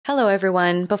Hello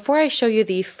everyone. Before I show you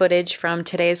the footage from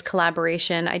today's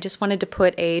collaboration, I just wanted to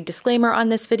put a disclaimer on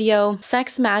this video.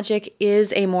 Sex magic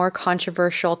is a more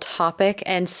controversial topic,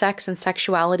 and sex and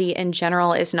sexuality in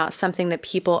general is not something that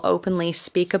people openly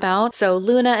speak about. So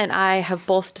Luna and I have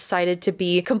both decided to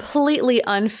be completely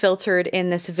unfiltered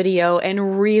in this video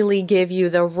and really give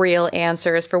you the real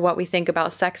answers for what we think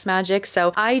about sex magic.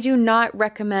 So I do not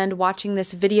recommend watching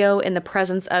this video in the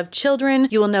presence of children.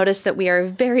 You will notice that we are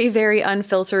very, very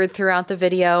unfiltered throughout the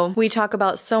video. We talk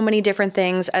about so many different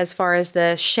things as far as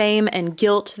the shame and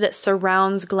guilt that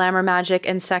surrounds glamour magic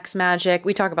and sex magic.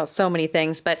 We talk about so many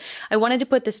things, but I wanted to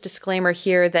put this disclaimer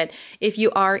here that if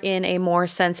you are in a more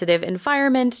sensitive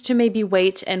environment, to maybe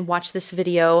wait and watch this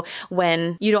video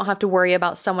when you don't have to worry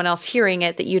about someone else hearing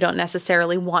it that you don't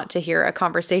necessarily want to hear a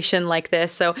conversation like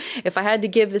this. So if I had to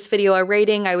give this video a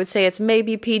rating, I would say it's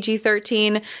maybe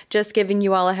PG-13. Just giving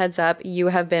you all a heads up, you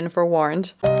have been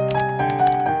forewarned.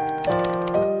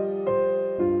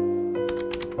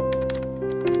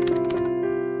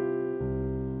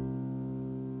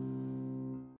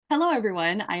 Hello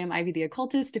everyone, I am Ivy the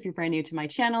Occultist if you're brand new to my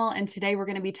channel, and today we're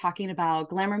going to be talking about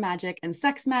glamour magic and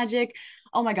sex magic.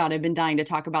 Oh my god, I've been dying to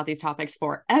talk about these topics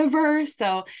forever.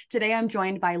 So today I'm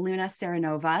joined by Luna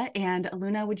Seranova, and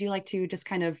Luna, would you like to just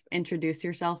kind of introduce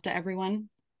yourself to everyone?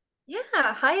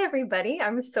 Yeah, hi everybody.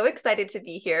 I'm so excited to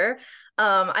be here.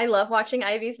 I love watching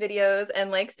Ivy's videos and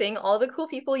like seeing all the cool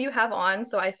people you have on,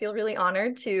 so I feel really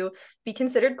honored to be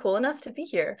considered cool enough to be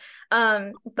here. You're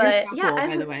so But yeah, cool, by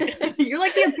I'm the way. You're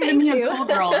like the Thank epitome of you. cool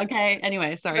girl, okay?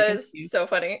 Anyway, sorry, That is continue. so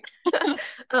funny.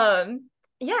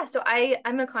 Yeah, so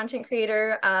I'm a content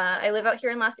creator. I live out here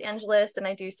in Los Angeles and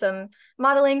I do some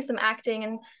modeling, some acting,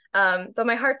 and but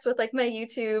my heart's with like my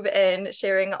YouTube and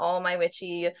sharing all my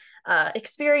witchy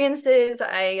experiences.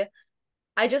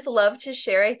 I just love to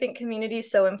share. I think community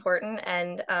is so important,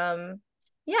 and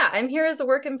yeah, I'm here as a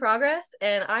work in progress,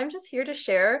 and I'm just here to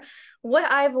share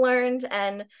what I've learned.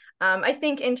 And I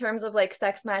think in terms of like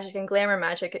sex magic and glamour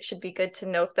magic, it should be good to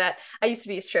note that I used to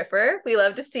be a stripper. We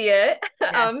love to see it.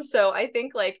 Yes. So I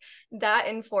think like that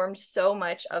informed so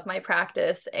much of my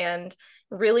practice and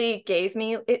really gave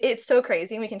me it's so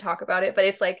crazy, and we can talk about it, but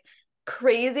it's like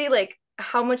crazy like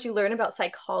how much you learn about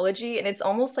psychology, and it's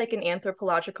almost like an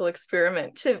anthropological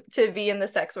experiment to be in the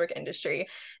sex work industry.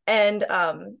 And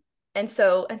and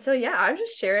so yeah, I'm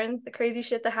just sharing the crazy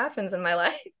shit that happens in my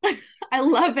life. I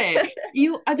love it.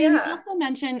 You Yeah. also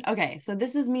mentioned, okay, so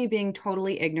this is me being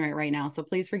totally ignorant right now, so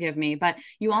please forgive me, but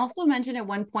you also mentioned at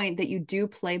one point that you do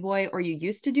Playboy or you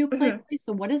used to do Playboy. Mhm.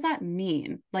 So what does that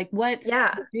mean? Like what,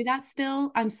 Yeah. do you do that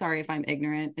still? I'm sorry if I'm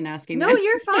ignorant in asking No, this.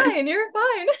 you're fine. You're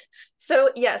fine.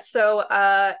 So, yes,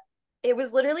 it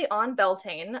was literally on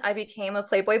Beltane. I became a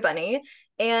Playboy bunny,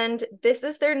 and this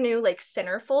is their new like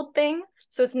centerfold thing.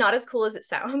 So it's not as cool as it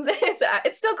sounds.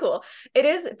 It's still cool. It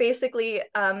is basically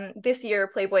this year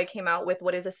Playboy came out with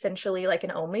what is essentially like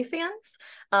an OnlyFans,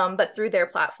 but through their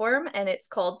platform, and it's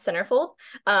called Centerfold,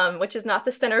 which is not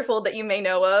the centerfold that you may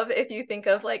know of if you think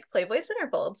of like Playboy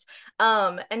centerfolds.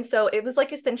 And so it was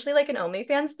like essentially like an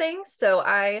OnlyFans thing. So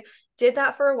I did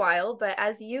that for a while, but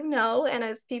as you know, and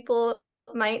as people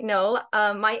might know,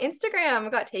 my Instagram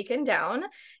got taken down,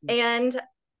 and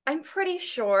I'm pretty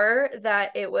sure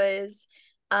that it was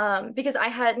because I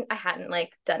hadn't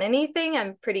like done anything.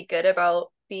 I'm pretty good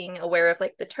about being aware of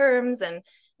like the terms and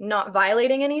not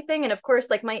violating anything. And of course,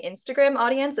 like my Instagram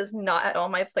audience is not at all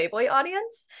my Playboy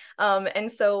audience. And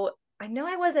so I know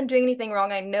I wasn't doing anything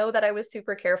wrong. I know that I was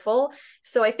super careful.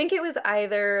 So I think it was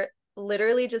either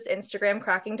literally just Instagram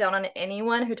cracking down on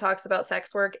anyone who talks about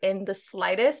sex work in the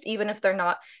slightest, even if they're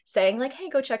not saying like, hey,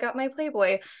 go check out my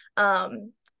Playboy.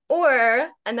 Or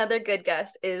another good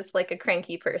guess is like a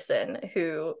cranky person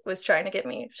who was trying to get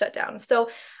me shut down. So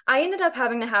I ended up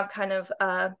having to have kind of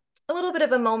a little bit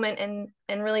of a moment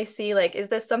and really see like, is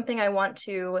this something I want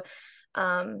to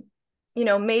um,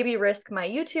 maybe risk my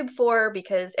YouTube for?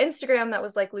 Because Instagram, that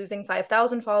was like losing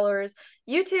 5,000 followers.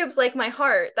 YouTube's like my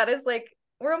heart. That is like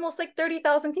we're almost like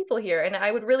 30,000 people here, and I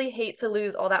would really hate to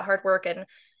lose all that hard work and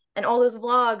all those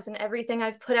vlogs and everything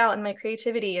I've put out in my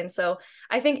creativity. And so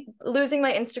I think losing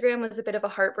my Instagram was a bit of a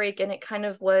heartbreak, and it kind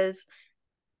of was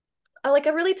like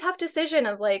a really tough decision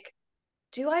of like,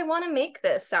 do I want to make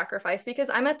this sacrifice? Because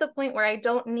I'm at the point where I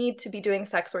don't need to be doing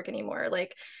sex work anymore.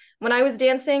 Like when I was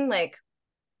dancing, like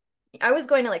I was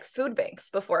going to like food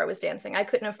banks before I was dancing. I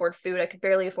couldn't afford food. I could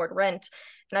barely afford rent.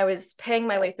 And I was paying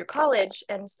my way through college.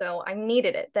 And so I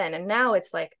needed it then. And now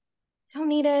it's like, I don't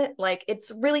need it. Like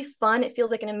it's really fun. It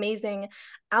feels like an amazing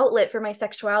outlet for my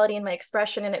sexuality and my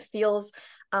expression. And it feels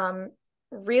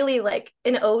really like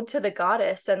an ode to the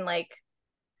goddess and like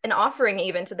an offering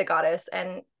even to the goddess.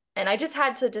 And And I just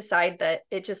had to decide that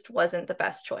it just wasn't the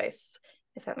best choice,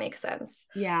 if that makes sense.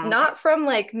 Yeah. Not from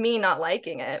like me not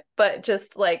liking it, but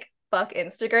just like fuck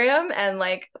Instagram and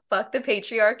like fuck the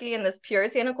patriarchy and this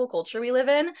puritanical culture we live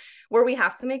in where we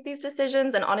have to make these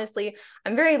decisions. And honestly,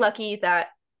 I'm very lucky that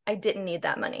I didn't need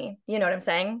that money. You know what I'm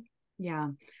saying? Yeah,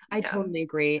 I Yeah. totally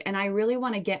agree. And I really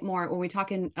want to get more when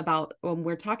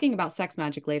we're talking about sex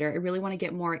magic later, I really want to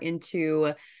get more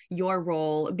into your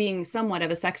role being somewhat of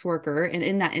a sex worker and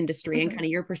in that industry and kind of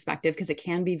your perspective, because it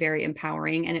can be very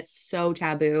empowering and it's so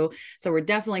taboo. So we're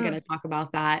definitely going to talk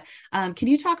about that. Can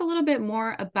you talk a little bit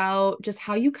more about just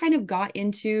how you kind of got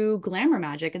into glamour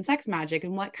magic and sex magic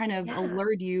and what kind of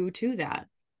allured you to that?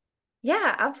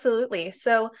 Yeah, absolutely.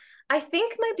 So I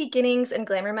think my beginnings in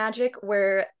glamour magic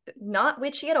were not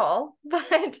witchy at all,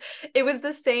 but it was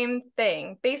the same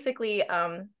thing. Basically,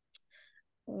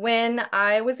 when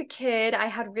I was a kid, I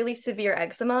had really severe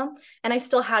eczema, and I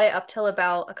still had it up till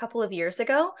about a couple of years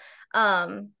ago.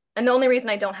 And the only reason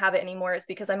I don't have it anymore is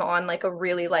because I'm on like a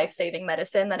really life-saving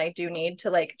medicine that I do need to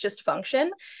like just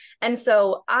function. And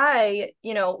so I,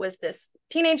 was this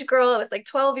teenage girl. I was like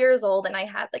 12 years old, and I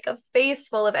had like a face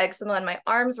full of eczema and my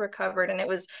arms were covered, and it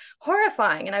was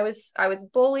horrifying. And I was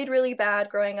bullied really bad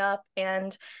growing up,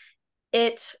 and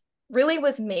it really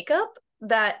was makeup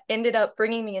that ended up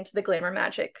bringing me into the glamour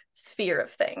magic sphere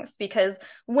of things, because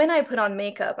when I put on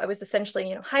makeup, I was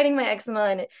essentially, hiding my eczema,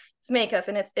 and it's makeup,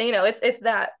 and it's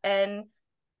that and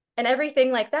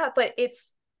everything like that. But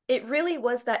it really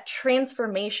was that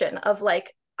transformation of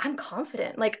like, I'm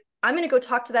confident, like I'm gonna go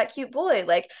talk to that cute boy,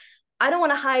 like I don't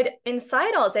want to hide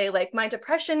inside all day. Like my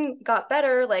depression got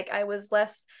better, like I was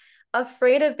less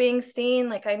afraid of being seen.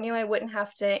 Like I knew I wouldn't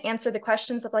have to answer the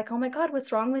questions of like, oh my God,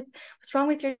 what's wrong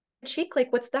with your cheek?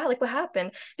 Like, what's that? Like, what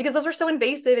happened? Because those were so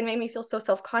invasive and made me feel so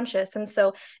self-conscious. And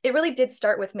so it really did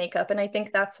start with makeup. And I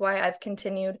think that's why I've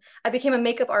continued. I became a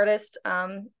makeup artist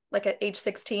like at age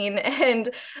 16, and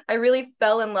I really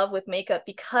fell in love with makeup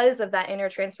because of that inner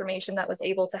transformation that was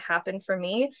able to happen for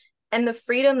me and the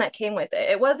freedom that came with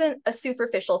it. It wasn't a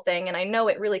superficial thing. And I know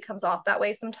it really comes off that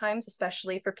way sometimes,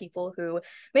 especially for people who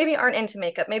maybe aren't into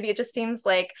makeup. Maybe it just seems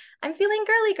like I'm feeling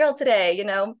girly girl today,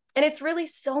 and it's really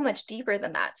so much deeper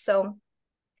than that. So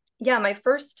yeah, my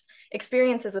first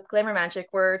experiences with glamour magic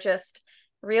were just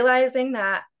realizing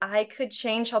that I could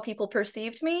change how people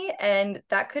perceived me, and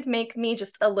that could make me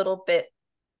just a little bit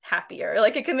happier.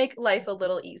 Like it could make life a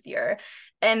little easier.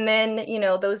 And then,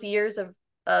 those years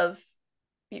of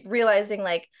realizing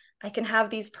like I can have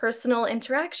these personal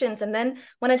interactions, and then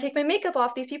when I take my makeup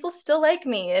off, these people still like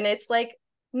me, and it's like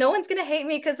no one's gonna hate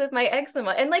me because of my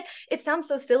eczema. And like it sounds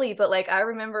so silly, but like I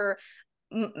remember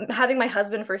having my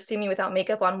husband first see me without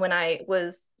makeup on when I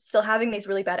was still having these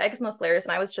really bad eczema flares,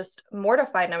 and I was just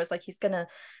mortified, and I was like, he's gonna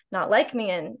not like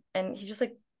me, and he just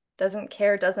like doesn't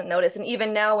care, doesn't notice. And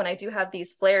even now when I do have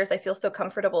these flares, I feel so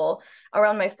comfortable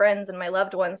around my friends and my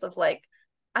loved ones of like,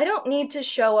 I don't need to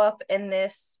show up in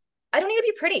this. I don't need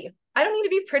to be pretty. I don't need to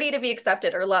be pretty to be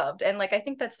accepted or loved. And like, I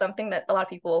think that's something that a lot of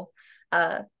people,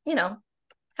 have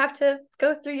to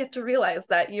go through. You have to realize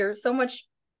that you're so much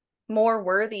more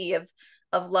worthy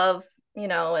of love,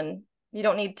 and you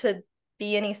don't need to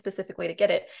be any specific way to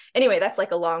get it. Anyway, that's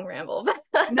like a long ramble.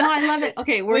 No, I love it.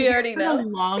 Okay, we're We here already for the know.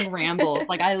 long rambles.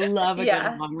 Like I love a good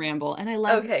Yeah. long ramble, and I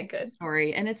love Okay, the good.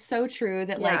 story. And it's so true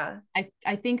that like Yeah.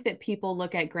 I think that people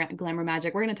look at glamour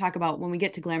magic. We're going to talk about when we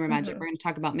get to glamour magic. We're going to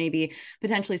talk about maybe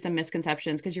potentially some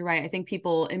misconceptions, because you're right. I think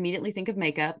people immediately think of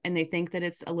makeup and they think that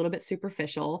it's a little bit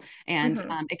superficial, and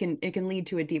it can lead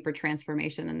to a deeper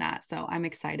transformation than that. So I'm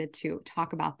excited to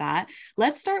talk about that.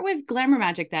 Let's start with glamour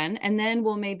magic then, and then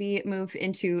we'll maybe move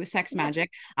into sex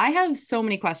magic. I have so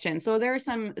many questions. So there are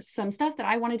some stuff that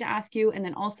I wanted to ask you, and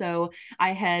then also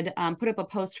I had put up a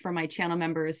post for my channel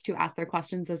members to ask their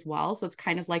questions as well. So it's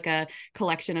kind of like a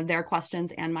collection of their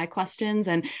questions and my questions,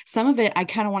 and some of it I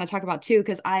kind of want to talk about too,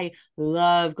 because I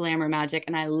love glamour magic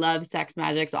and I love sex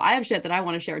magic. So I have shit that I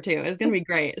want to share too. It's gonna be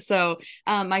great. So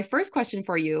my first question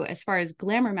for you, as far as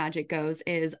glamour magic goes,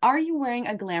 is: are you wearing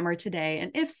a glamour today,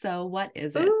 and if so, what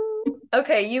is it? Ooh.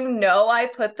 Okay, I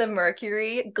put the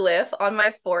Mercury glyph on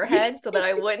my forehead so that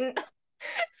I wouldn't,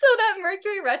 so that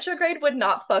Mercury retrograde would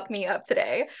not fuck me up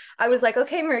today. I was like,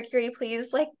 okay, Mercury,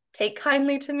 please like take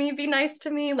kindly to me, be nice to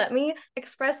me, let me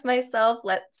express myself,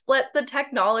 let the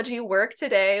technology work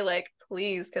today, like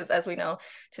please, because as we know,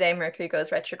 today Mercury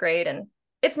goes retrograde, and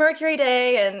it's Mercury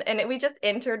day, and we just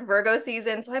entered Virgo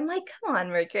season. So I'm like, come on,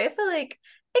 Mercury, I feel like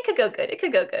it could go good. It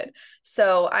could go good.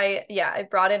 So I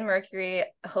brought in Mercury.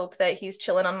 I hope that he's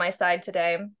chilling on my side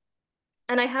today.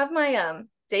 And I have my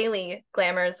daily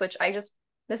glamours, which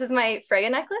this is my Freya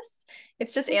necklace.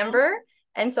 It's just amber,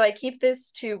 And so I keep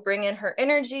this to bring in her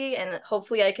energy, and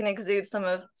hopefully I can exude some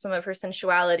of her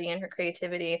sensuality and her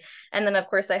creativity. And then of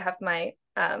course I have my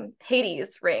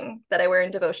Hades ring that I wear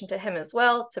in devotion to him as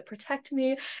well, to protect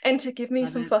me and to give me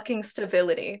some fucking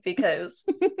stability, because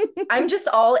I'm just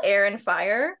all air and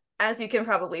fire, as you can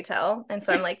probably tell. And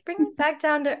so I'm like, bring me back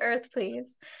down to earth,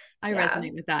 please. I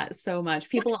resonate with that so much.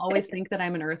 People always think that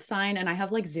I'm an earth sign, and I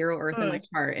have like 0 earth in my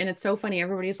chart. And it's so funny.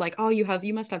 Everybody's like, oh, you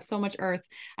must have so much earth.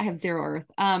 I have 0 earth.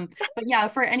 But yeah,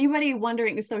 for anybody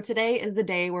wondering, so today is the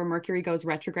day where Mercury goes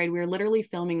retrograde. We're literally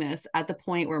filming this at the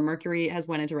point where Mercury has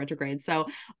went into retrograde. So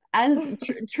as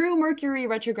true Mercury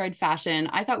retrograde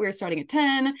fashion, I thought we were starting at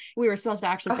 10. We were supposed to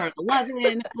actually start at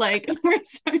 11. Like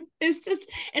it's just,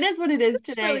 it is what it is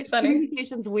today. Really funny.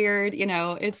 Communication's weird, you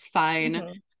know, it's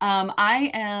fine.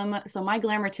 So my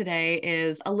glamour today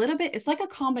is a little bit, it's like a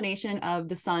combination of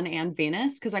the sun and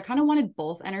Venus, because I kind of wanted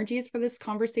both energies for this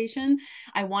conversation.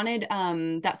 I wanted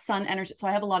that sun energy. So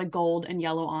I have a lot of gold and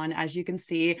yellow on, as you can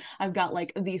see. I've got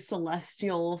like these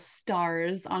celestial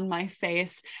stars on my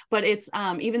face, but it's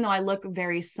even though I look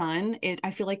very sun, I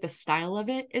feel like the style of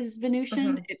it is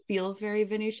Venusian. It feels very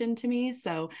Venusian to me.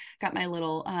 So got my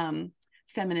little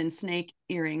feminine snake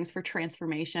earrings for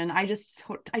transformation. I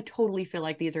totally feel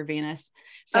like these are Venus.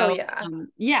 So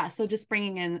so just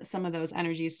bringing in some of those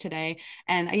energies today.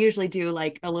 And I usually do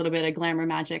like a little bit of glamour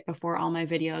magic before all my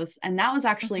videos. And that was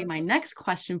actually my next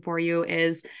question for you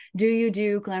is, do you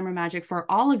do glamour magic for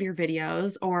all of your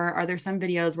videos? Or are there some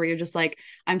videos where you're just like,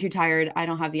 I'm too tired, I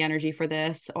don't have the energy for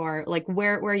this? Or like,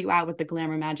 where are you at with the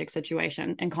glamour magic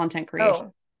situation and content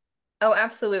creation? Oh,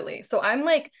 absolutely. So I'm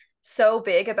like so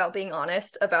big about being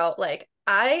honest about like,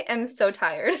 I am so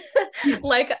tired.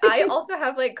 Like I also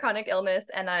have like chronic illness,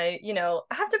 and I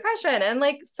have depression, and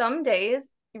like some days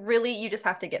really you just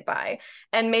have to get by.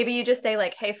 And maybe you just say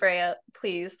like, hey Freya,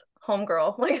 please,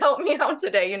 homegirl, like help me out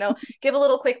today, give a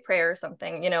little quick prayer or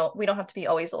something. We don't have to be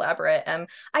always elaborate.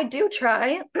 I do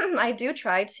try I do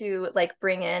try to like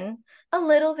bring in a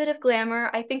little bit of glamour.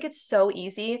 I think it's so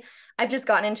easy. I've just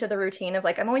gotten into the routine of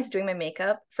like, I'm always doing my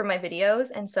makeup for my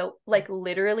videos. And so like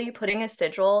literally putting a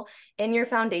sigil in your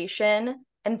foundation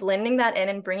and blending that in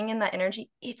and bringing in that energy,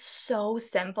 it's so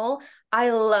simple.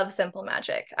 I love simple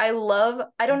magic. I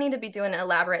don't need to be doing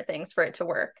elaborate things for it to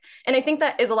work. And I think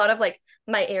that is a lot of like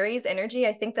my Aries energy.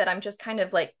 I think that I'm just kind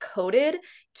of like coded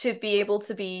to be able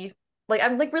to be like,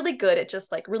 I'm like really good at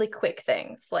just like really quick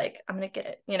things. Like I'm going to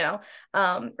get it,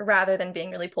 rather than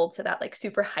being really pulled to that like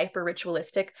super hyper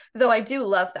ritualistic, though I do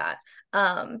love that.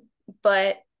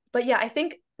 But yeah, I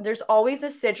think there's always a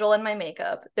sigil in my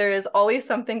makeup. There is always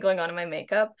something going on in my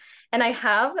makeup. And I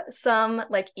have some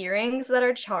like earrings that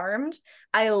are charmed.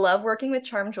 I love working with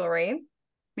charm jewelry.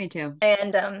 Me too.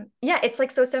 And yeah, it's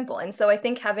like so simple. And so I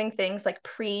think having things like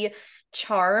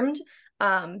pre-charmed,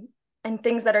 and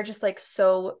things that are just like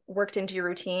so worked into your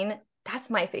routine, that's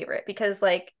my favorite, because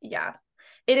like, yeah,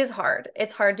 it is hard.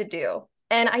 It's hard to do.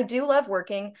 And I do love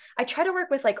working. I try to work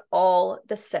with like all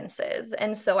the senses.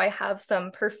 And so I have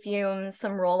some perfumes,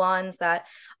 some roll-ons that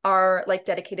are like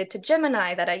dedicated to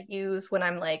Gemini that I use when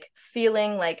I'm like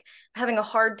feeling like having a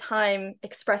hard time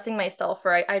expressing myself,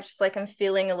 or I just like, I'm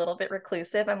feeling a little bit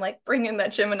reclusive. I'm like, bring in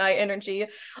that Gemini energy.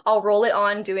 I'll roll it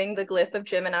on doing the glyph of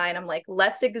Gemini. And I'm like,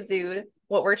 let's exude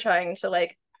what we're trying to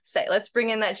like say. Let's bring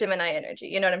in that Gemini energy.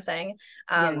 You know what I'm saying?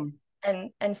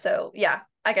 And so, yeah,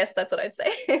 I guess that's what I'd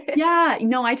say. Yeah,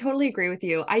 no, I totally agree with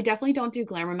you. I definitely don't do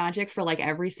glamour magic for like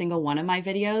every single one of my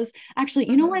videos. Actually,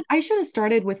 you know what? I should have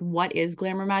started with what is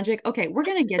glamour magic. Okay, we're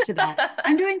going to get to that.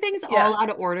 I'm doing things all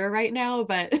out of order right now,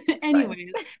 but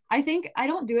anyways, I think I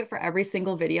don't do it for every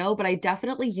single video, but I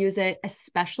definitely use it,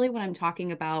 especially when I'm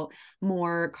talking about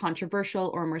more controversial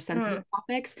or more sensitive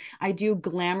topics. I do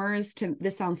glamours to,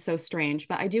 this sounds so strange,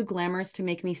 but I do glamours to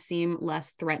make me seem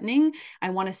less threatening.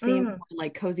 I want to seem more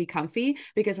like cozy, comfy,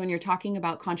 because when you're talking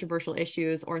about controversial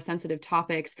issues or sensitive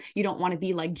topics, you don't want to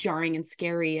be like jarring and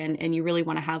scary, and you really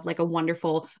want to have like a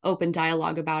wonderful open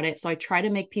dialogue about it. So I try to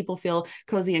make people feel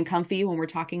cozy and comfy when we're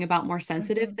talking about more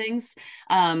sensitive things.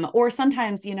 Or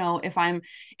sometimes, if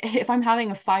I'm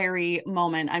having a fiery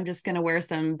moment, I'm just going to wear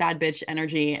some bad bitch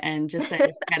energy and just say,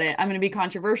 forget it. I'm going to be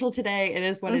controversial today. It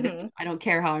is what it is. I don't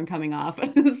care how I'm coming off.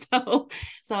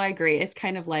 So I agree. It's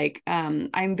kind of like,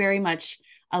 I'm very much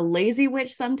a lazy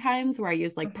witch sometimes, where I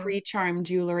use like pre-charmed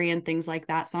jewelry and things like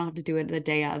that, so I don't have to do it the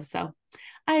day of. So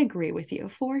I agree with you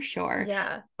for sure.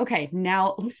 Yeah. Okay,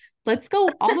 now let's go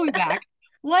all the way back.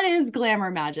 What is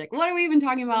glamour magic? What are we even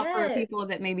talking about for people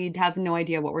that maybe have no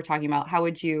idea what we're talking about? How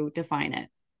would you define it?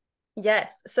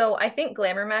 Yes. So I think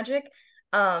glamour magic,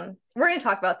 we're going to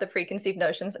talk about the preconceived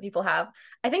notions that people have.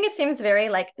 I think it seems very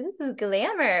like, ooh,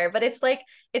 glamour, but it's like,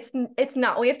 it's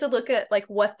not. We have to look at like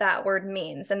what that word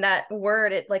means. And that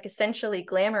word, it like essentially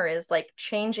glamour is like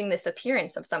changing this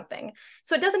appearance of something.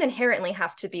 So it doesn't inherently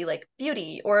have to be like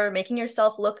beauty or making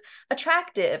yourself look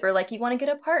attractive or like you want to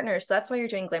get a partner. So that's why you're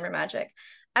doing glamour magic.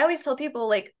 I always tell people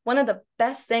like one of the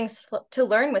best things to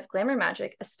learn with glamour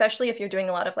magic, especially if you're doing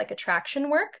a lot of like attraction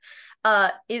work,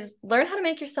 is learn how to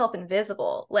make yourself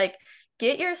invisible. Like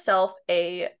get yourself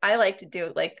I like to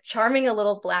do like charming a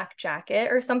little black jacket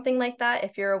or something like that.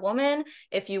 If you're a woman,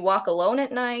 if you walk alone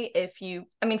at night,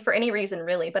 I mean, for any reason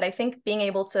really, but I think being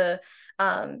able to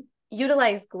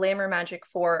utilize glamour magic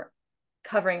for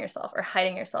covering yourself or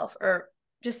hiding yourself or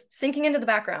just sinking into the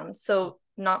background. So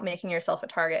not making yourself a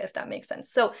target, if that makes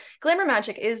sense. So glamour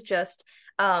magic is just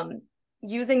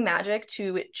using magic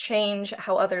to change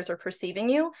how others are perceiving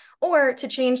you or to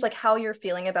change like how you're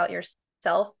feeling about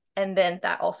yourself. And then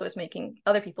that also is making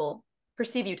other people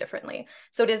perceive you differently.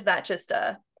 So it is that just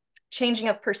a changing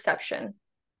of perception.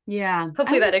 Yeah.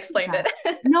 Hopefully that explained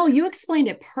it. No, you explained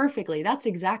it perfectly. That's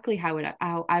exactly how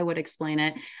I would explain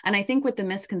it. And I think with the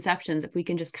misconceptions, if we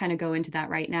can just kind of go into that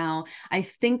right now, I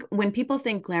think when people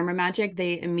think glamour magic,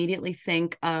 they immediately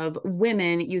think of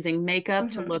women using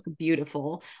makeup to look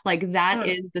beautiful. Like that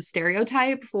is the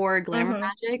stereotype for glamour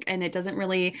magic. And it doesn't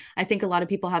really, I think a lot of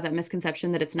people have that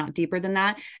misconception that it's not deeper than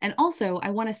that. And also I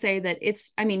want to say that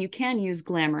I mean, you can use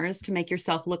glamours to make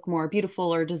yourself look more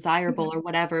beautiful or desirable or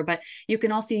whatever, but you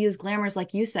can also use glamours,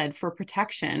 like you said, for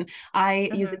protection. I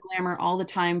use a glamour all the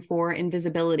time for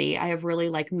invisibility. I have really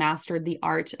like mastered the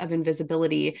art of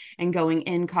invisibility and going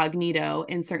incognito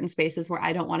in certain spaces where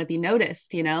I don't want to be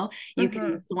noticed. You know, you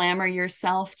can glamour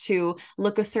yourself to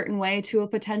look a certain way to a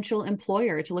potential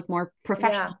employer, to look more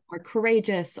professional or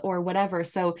courageous or whatever.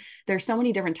 So there's so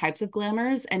many different types of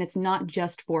glamours, and it's not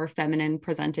just for feminine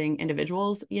presenting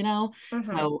individuals, you know?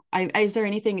 So is there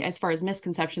anything as far as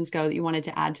misconceptions go that you wanted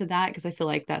to add to that? Because I feel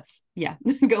like that's,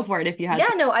 go for it if you had.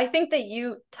 Yeah, no, I think that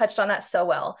you touched on that so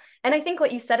well. And I think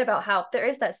what you said about how there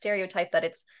is that stereotype that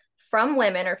it's from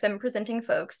women or femme presenting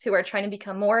folks who are trying to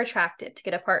become more attractive to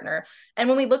get a partner. And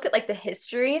when we look at like the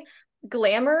history,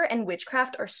 glamour and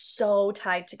witchcraft are so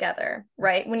tied together,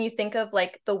 right? When you think of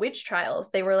like the witch trials,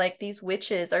 they were like, these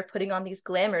witches are putting on these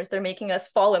glamours. They're making us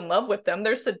fall in love with them.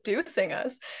 They're seducing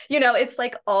us. You know, it's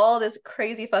like all this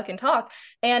crazy fucking talk.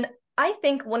 And I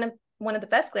think one of the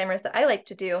best glamours that I like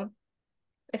to do,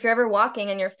 if you're ever walking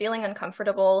and you're feeling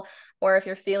uncomfortable, or if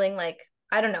you're feeling like,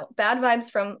 I don't know, bad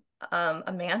vibes from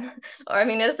a man, or I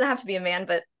mean, it doesn't have to be a man,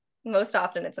 but most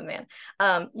often it's a man.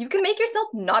 You can make yourself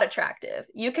not attractive.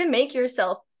 You can make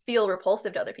yourself feel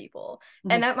repulsive to other people.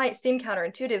 And that might seem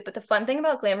counterintuitive, but the fun thing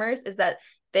about glamours is that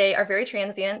they are very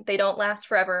transient. They don't last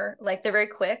forever. Like they're very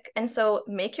quick. And so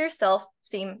make yourself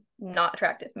seem not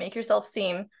attractive. Make yourself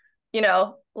seem, you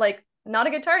know, like not a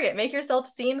good target. Make yourself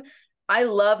seem, I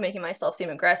love making myself seem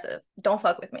aggressive. Don't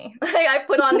fuck with me. I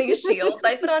put on these shields.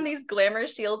 I put on these glamour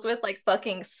shields with like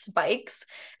fucking spikes.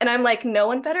 And I'm like, no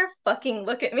one better fucking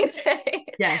look at me today.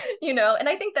 Yes. You know, and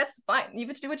I think that's fine. You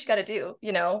have to do what you got to do,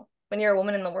 you know, when you're a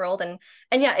woman in the world. And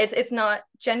yeah, it's not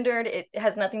gendered. It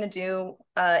has nothing to do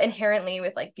inherently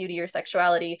with like beauty or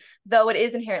sexuality, though it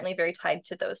is inherently very tied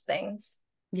to those things.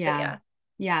 Yeah.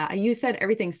 Yeah, you said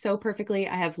everything so perfectly.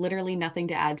 I have literally nothing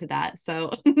to add to that.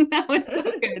 So that was so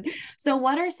good. So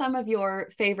what are some of your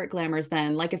favorite glamours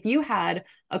then? Like if you had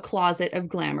a closet of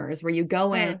glamours where you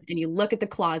go in and you look at the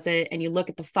closet and you look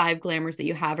at the 5 glamours that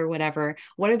you have or whatever,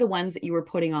 what are the ones that you were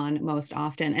putting on most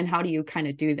often, and how do you kind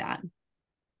of do that?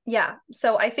 Yeah,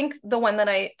 so I think the one that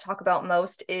I talk about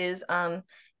most is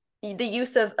the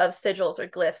use of sigils or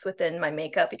glyphs within my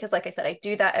makeup, because like I said, I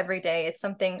do that every day. It's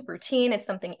something routine, it's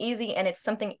something easy, and it's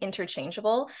something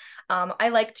interchangeable. I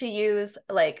like to use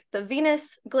like the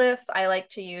Venus glyph. I like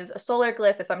to use a solar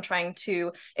glyph if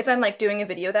I'm like doing a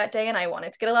video that day and I want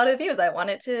it to get a lot of views. I want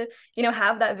it to, you know,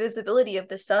 have that visibility of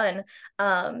the sun.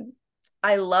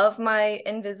 I love my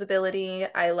invisibility.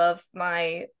 I love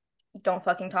my don't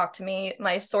fucking talk to me,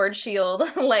 my sword shield,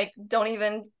 like don't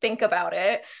even think about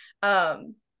it.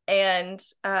 And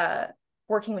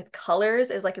working with colors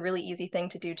is like a really easy thing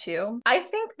to do too. I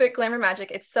think that glamour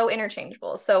magic, it's so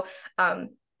interchangeable. So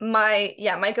my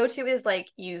go-to is like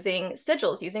using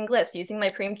sigils, using glyphs, using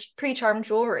my pre-charm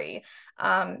jewelry,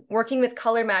 working with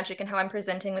color magic and how I'm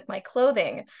presenting with my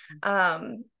clothing,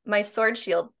 my sword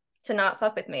shield, to not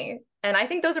fuck with me. And I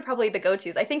think those are probably the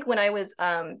go-tos. I think when I was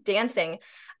dancing,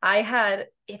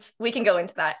 we can go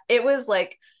into that. It was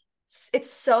like, it's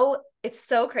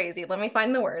so crazy. Let me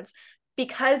find the words.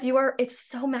 because it's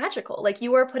so magical. Like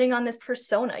you are putting on this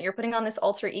persona, you're putting on this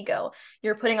alter ego,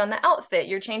 you're putting on the outfit,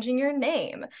 you're changing your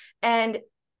name. And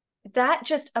that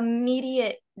just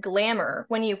immediate glamour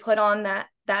when you put on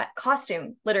that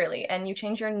costume, literally, and you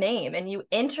change your name and you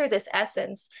enter this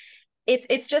essence,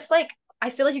 it's just like, I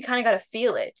feel like you kind of got to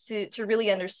feel it to really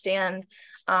understand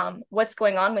what's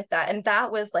going on with that. And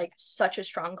that was like such a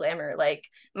strong glamour. Like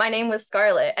my name was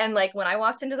Scarlet, and like when I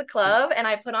walked into the club and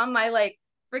I put on my like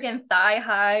freaking thigh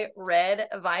high red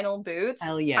vinyl boots,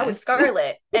 Hell yes. I was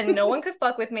Scarlet and no one could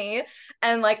fuck with me.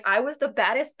 And like I was the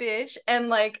baddest bitch, and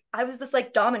like I was this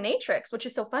like dominatrix, which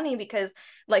is so funny because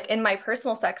like in my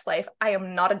personal sex life, I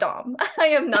am not a dom. I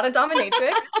am not a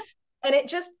dominatrix. And it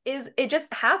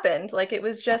just happened. Like it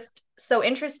was just so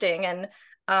interesting. And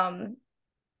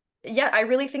yeah, I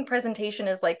really think presentation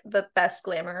is like the best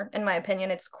glamour, in my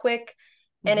opinion. It's quick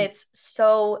and it's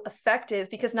so effective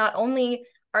because not only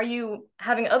are you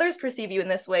having others perceive you in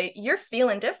this way, you're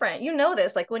feeling different. You know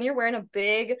this, like when you're wearing a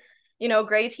big,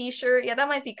 gray t-shirt, yeah, that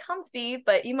might be comfy,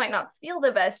 but you might not feel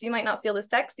the best. You might not feel the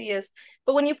sexiest.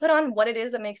 But when you put on what it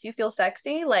is that makes you feel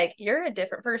sexy, like you're a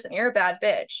different person. You're a bad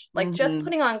bitch. Like just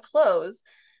putting on clothes,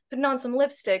 putting on some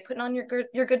lipstick, putting on your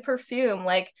good perfume,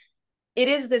 like it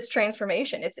is this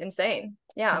transformation. It's insane.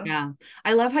 Yeah.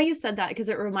 I love how you said that because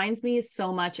it reminds me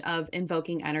so much of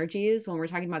invoking energies when we're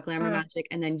talking about glamour magic,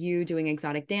 and then you doing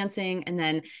exotic dancing, and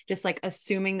then just like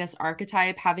assuming this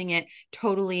archetype, having it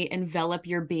totally envelop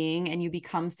your being and you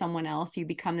become someone else. You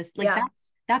become this, like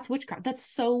that's witchcraft. That's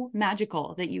so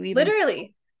magical that you even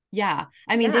literally. Yeah.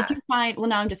 I mean, did you find, well,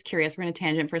 now I'm just curious, we're going to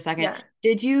tangent for a second. Yeah.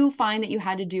 Did you find that you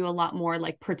had to do a lot more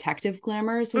like protective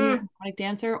glamours when you were an exotic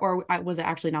dancer, or was it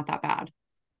actually not that bad?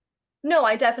 No,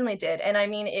 I definitely did. And I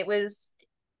mean, it was,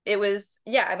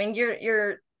 yeah, I mean,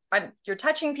 you're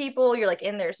touching people, you're like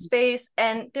in their space,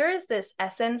 and there is this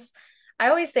essence. I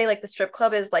always say like the strip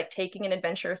club is like taking an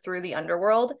adventure through the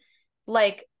underworld.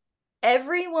 Like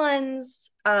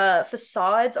everyone's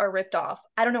facades are ripped off.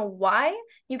 I don't know why.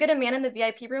 You get a man in the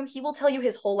VIP room, he will tell you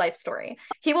his whole life story.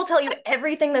 He will tell you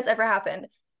everything that's ever happened.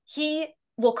 He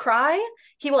will cry.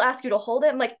 He will ask you to hold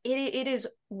him. Like it is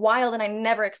wild, and I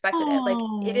never expected it.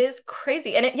 Like it is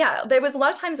crazy. And there was a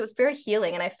lot of times it was very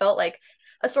healing, and I felt like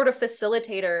a sort of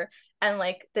facilitator and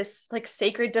like this like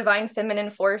sacred divine feminine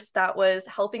force that was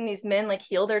helping these men like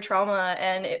heal their trauma,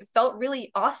 and it felt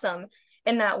really awesome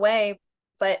in that way.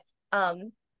 But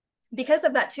because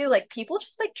of that too, like people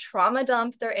just like trauma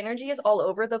dump, their energy is all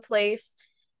over the place,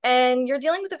 and you're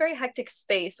dealing with a very hectic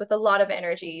space with a lot of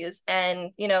energies,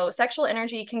 and sexual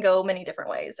energy can go many different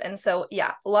ways. And so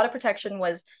yeah, a lot of protection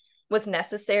was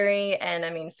necessary. And I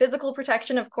mean, physical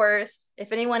protection, of course.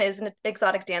 If anyone is an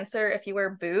exotic dancer, if you wear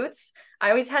boots, I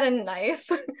always had a knife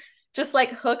just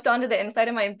like hooked onto the inside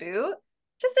of my boot,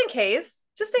 just in case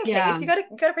you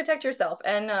gotta protect yourself.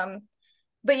 And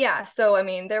but yeah, so I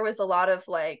mean, there was a lot of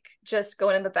like just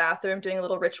going in the bathroom, doing a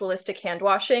little ritualistic hand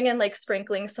washing, and like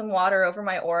sprinkling some water over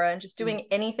my aura, and just doing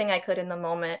anything I could in the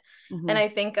moment. And I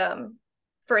think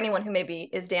for anyone who maybe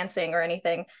is dancing or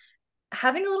anything,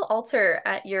 having a little altar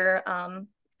at your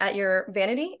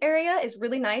vanity area is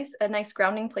really nice, a nice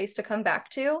grounding place to come back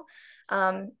to.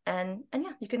 And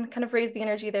yeah, you can kind of raise the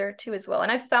energy there too as well.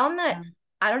 And I found that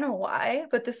I don't know why,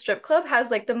 but the strip club has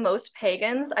like the most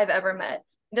pagans I've ever met.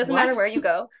 It doesn't matter where you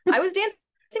go. I was dancing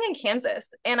in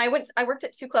Kansas, and I worked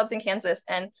at 2 clubs in Kansas,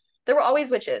 and there were always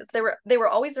witches. They were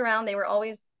always around.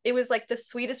 It was like the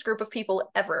sweetest group of people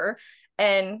ever.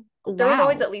 And there was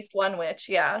always at least one witch.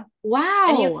 Yeah. Wow.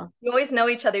 And you always know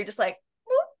each other. You're just like,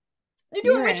 you're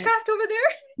doing witchcraft over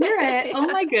there? You're it. Yeah. Oh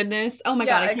my goodness. Oh my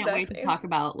God. I can't wait to talk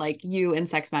about like you and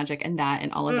sex magic and that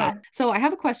and all of that. So I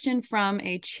have a question from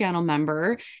a channel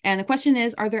member. And the question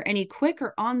is, are there any quick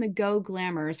or on the go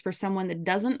glamours for someone that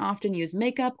doesn't often use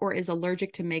makeup or is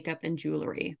allergic to makeup and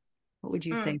jewelry? What would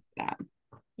you say to that?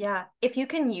 Yeah. If you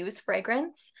can use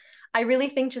fragrance, I really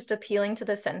think just appealing to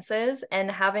the senses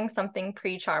and having something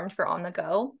pre-charmed for on the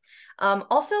go.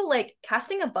 Also, like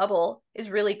casting a bubble is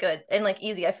really good and like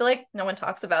easy. I feel like no one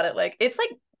talks about it. Like it's like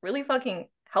really fucking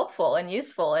helpful and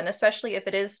useful. And especially if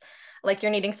it is like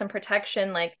you're needing some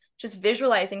protection, like just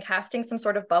visualizing casting some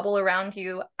sort of bubble around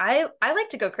you. I like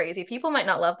to go crazy. People might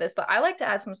not love this, but I like to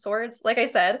add some swords, like I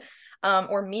said,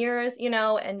 or mirrors,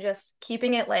 and just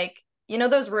keeping it like,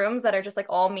 those rooms that are just like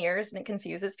all mirrors and it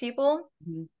confuses people.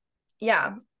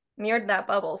 Yeah, mirrored that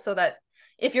bubble so that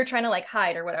if you're trying to like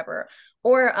hide or whatever,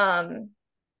 or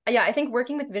yeah, I think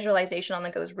working with visualization on the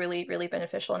go is really, really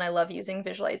beneficial. And I love using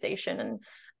visualization.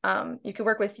 And you could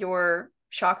work with your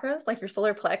chakras, like your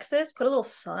solar plexus, put a little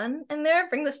sun in there,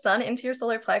 bring the sun into your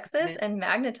solar plexus and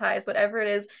magnetize whatever it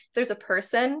is. If there's a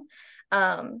person,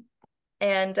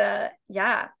 And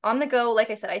yeah, on the go, like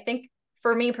I said, I think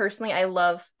for me personally, I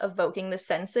love evoking the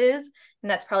senses, and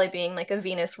that's probably being like a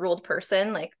Venus ruled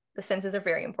person. Like the senses are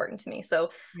very important to me. So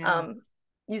Yeah.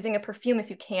 using a perfume if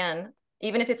you can,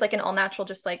 even if it's like an all natural,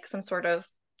 just like some sort of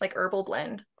like herbal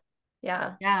blend.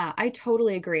 Yeah. Yeah, I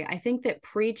totally agree. I think that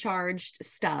pre-charged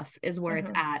stuff is where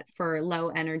it's Mm-hmm. at for low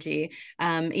energy.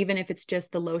 Even if it's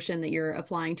just the lotion that you're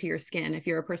applying to your skin. If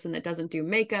you're a person that doesn't do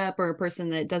makeup or a person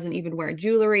that doesn't even wear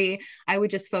jewelry, I would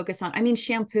just focus on, I mean,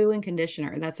 shampoo and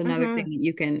conditioner. That's another thing Mm-hmm. that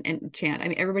you can enchant. I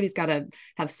mean, everybody's got to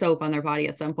have soap on their body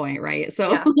at some point, right?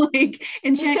 So Yeah. like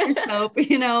enchant your soap,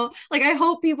 you know, like I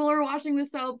hope people are washing the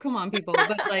soap. Come on, people.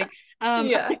 But like,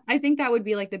 Yeah. I think that would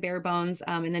be like the bare bones.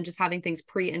 And then just having things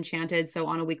pre-enchanted. So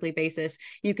on a weekly basis,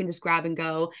 you can just grab and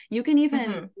go. You can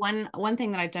even, Mm-hmm. one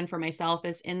thing that I've done for myself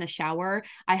is in the shower,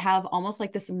 I have almost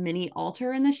like this mini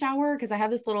altar in the shower because I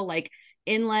have this little like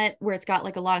inlet where it's got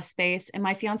like a lot of space, and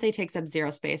my fiance takes up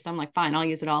zero space, so I'm like, fine, I'll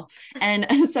use it all.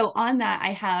 And so on that I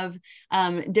have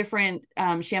different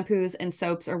shampoos and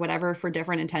soaps or whatever for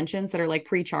different intentions that are like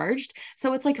pre-charged,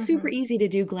 so it's like super Mm-hmm. easy to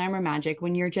do Glamour Magic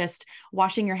when you're just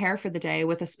washing your hair for the day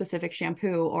with a specific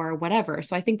shampoo or whatever.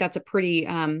 So I think that's a pretty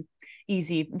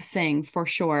easy thing for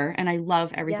sure. And I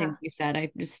love everything Yeah. that you said.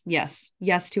 I just,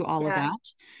 yes to all of Yeah.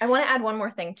 that. I want to add one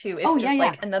more thing too. Oh It's yeah, just yeah,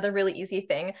 like another really easy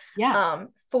thing. yeah.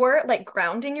 For like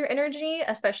grounding your energy,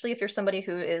 especially if you're somebody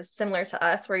who is similar to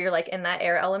us, where you're like in that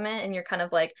air element and you're kind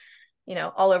of like, you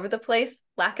know, all over the place,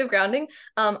 lack of grounding.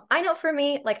 I know for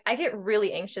me, like I get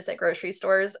really anxious at grocery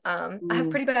stores. I have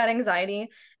Ooh, pretty bad anxiety,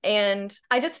 and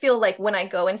I just feel like when I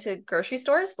go into grocery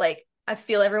stores, like I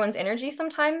feel everyone's energy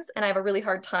sometimes, and I have a really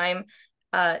hard time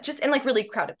just in like really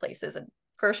crowded places, and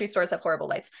grocery stores have horrible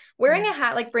lights. Wearing yeah. a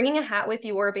hat, like bringing a hat with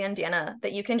you or a bandana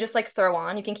that you can just like throw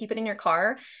on, you can keep it in your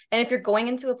car. And if you're going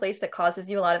into a place that causes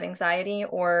you a lot of anxiety,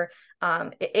 or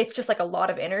it's just like a lot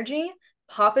of energy,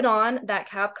 pop it on, that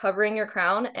cap covering your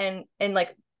crown, and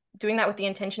like doing that with the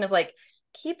intention of like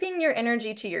keeping your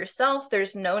energy to yourself.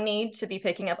 There's no need to be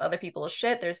picking up other people's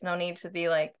shit. There's no need to be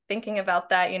like thinking about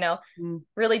that, you know. Mm.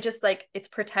 Really just like it's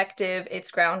protective,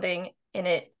 it's grounding, and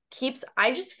it keeps,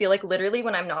 I just feel like literally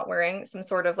when I'm not wearing some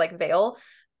sort of like veil,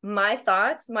 my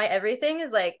thoughts, my everything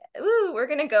is like, ooh, we're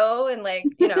gonna go and like,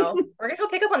 you know, we're gonna go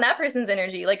pick up on that person's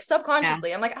energy, like Yeah.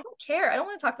 subconsciously. I'm like, I don't care. I don't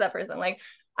want to talk to that person. Like,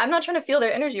 I'm not trying to feel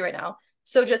their energy right now.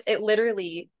 So just it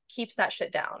literally keeps that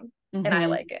shit down. And I Mm-hmm.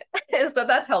 like it. So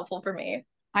that's helpful for me.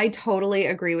 I totally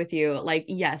agree with you. Like,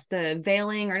 yes, the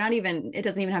veiling, or not even, it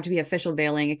doesn't even have to be official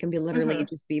veiling. It can be literally Mm-hmm.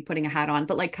 just be putting a hat on,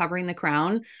 but like covering the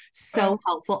crown, so Mm.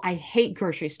 helpful. I hate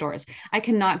grocery stores. I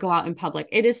cannot go out in public.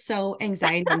 It is so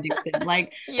anxiety inducing.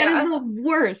 Like, that is Yeah. the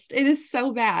worst. It is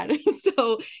so bad.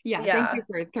 So, yeah, thank you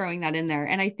Yeah. for throwing that in there.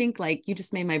 And I think like you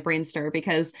just made my brain stir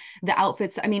because the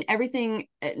outfits, I mean, everything,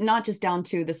 not just down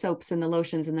to the soaps and the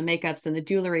lotions and the makeups and the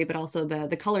jewelry, but also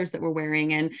the colors that we're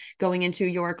wearing, and going into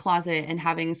your closet and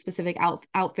having specific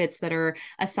outfits that are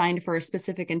assigned for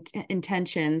specific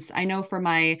intentions. I know for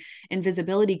my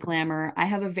invisibility glamour, I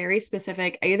have a very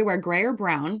specific, I either wear gray or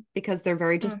brown because they're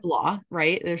very just Mm. blah,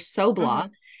 right? They're so blah.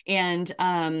 Mm-hmm. And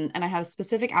I have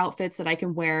specific outfits that I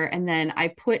can wear, and then I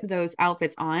put those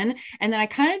outfits on, and then I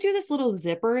kind of do this little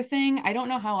zipper thing. I don't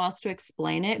know how else to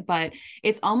explain it, but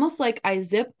it's almost like I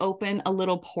zip open a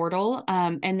little portal,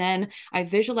 and then I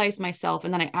visualize myself,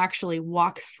 and then I actually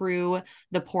walk through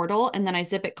the portal, and then I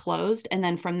zip it closed, and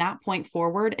then from that point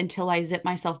forward until I zip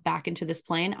myself back into this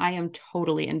plane, I am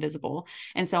totally invisible.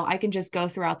 And so I can just go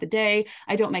throughout the day.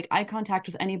 I don't make eye contact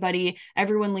with anybody.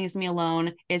 Everyone leaves me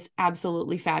alone. It's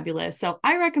absolutely fabulous. So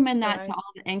I recommend So that to all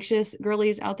nice. the anxious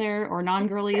girlies out there, or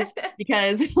non-girlies,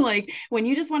 because like when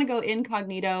you just want to go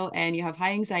incognito and you have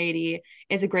high anxiety,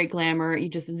 it's a great glamour. You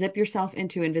just zip yourself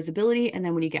into invisibility, and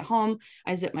then when you get home,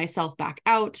 I zip myself back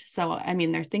out. So I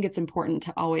mean, I think it's important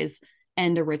to always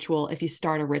end a ritual if you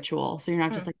start a ritual, so you're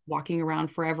not just Mm. like walking around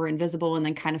forever invisible and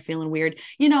then kind of feeling weird.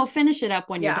 Finish it up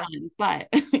when you're Yeah. done.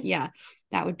 But yeah,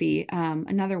 that would be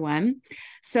another one.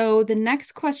 So the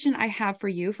next question I have for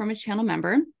you from a channel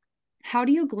member: how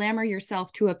do you glamour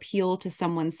yourself to appeal to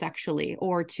someone sexually,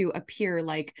 or to appear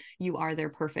like you are their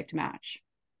perfect match?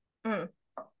 Mm.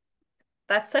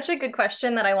 That's such a good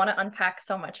question that I want to unpack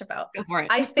so much about. Go for it.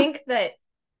 I think that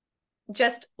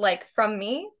just like from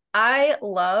me, I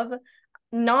love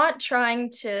not trying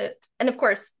to, and of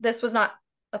course, this was not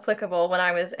applicable when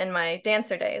I was in my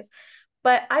dancer days,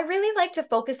 but I really like to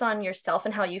focus on yourself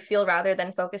and how you feel rather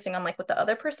than focusing on like what the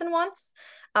other person wants.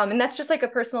 And that's just like a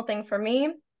personal thing for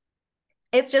me.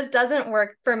 It just doesn't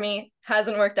work for me,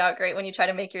 hasn't worked out great when you try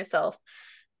to make yourself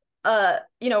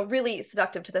you know, really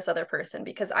seductive to this other person,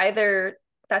 because either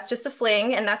that's just a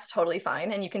fling and that's totally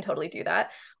fine. And you can totally do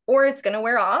that. Or it's going to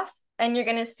wear off and you're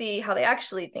going to see how they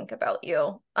actually think about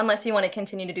you, unless you want to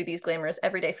continue to do these glamours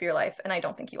every day for your life. And I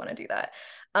don't think you want to do that.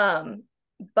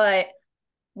 But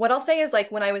what I'll say is,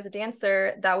 like, when I was a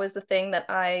dancer, that was the thing that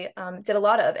I did a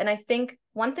lot of. And I think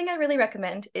one thing I really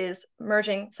recommend is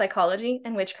merging psychology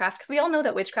and witchcraft, because we all know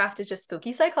that witchcraft is just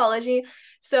spooky psychology.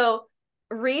 So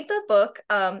read the book,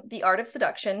 The Art of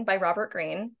Seduction by Robert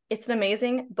Greene. It's an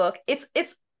amazing book. It's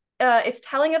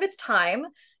telling of its time.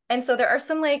 And so there are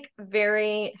some like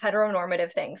very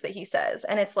heteronormative things that he says.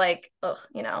 And it's like, ugh,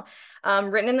 you know,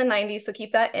 written in the 90s. So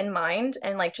keep that in mind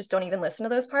and like, just don't even listen to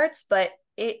those parts. But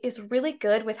it is really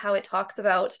good with how it talks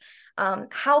about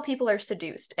how people are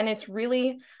seduced. And it's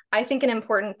really, I think, an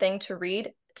important thing to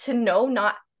read, to know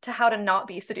not to how to not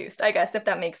be seduced, I guess, if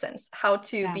that makes sense, how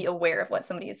to be aware of what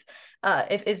somebody's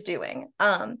is doing.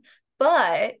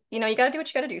 But, you know, you got to do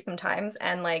what you got to do sometimes.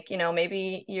 And like, you know,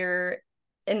 maybe you're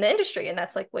in the industry and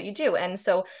that's like what you do. And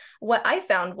so what I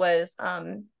found was,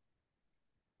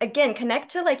 again,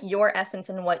 connect to like your essence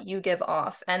and what you give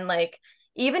off. And like,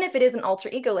 even if it is an alter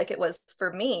ego, like it was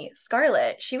for me,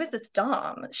 Scarlett, she was this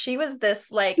dom. She was this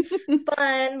like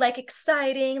fun, like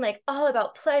exciting, like all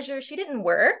about pleasure. She didn't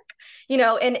work, you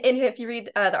know, and if you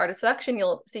read The Art of Seduction,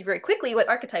 you'll see very quickly what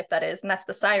archetype that is. And that's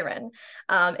the siren.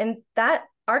 And that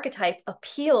archetype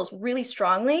appeals really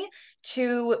strongly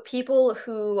to people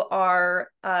who are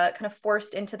kind of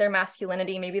forced into their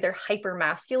masculinity. Maybe they're hyper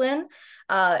masculine,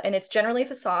 and it's generally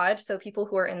facade. So people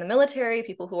who are in the military,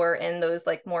 people who are in those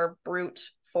like more brute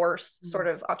force sort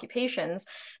of occupations.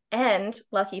 And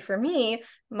lucky for me,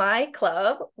 my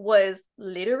club was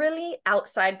literally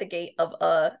outside the gate of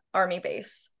a army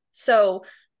base. So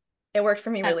it worked for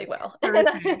me really well.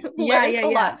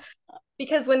 Yeah.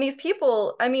 Because when these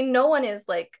people, I mean, no one is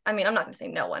like, I mean, I'm not going to say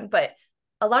no one, but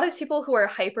a lot of people who are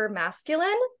hyper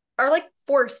masculine are like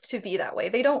forced to be that way.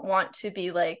 They don't want to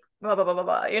be like, blah, blah, blah, blah,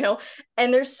 blah, you know,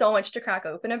 and there's so much to crack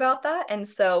open about that. And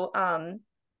so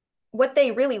what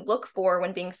they really look for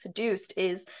when being seduced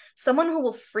is someone who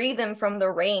will free them from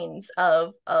the reins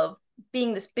of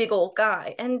being this big old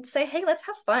guy and say, hey, let's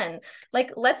have fun.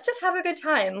 Like, let's just have a good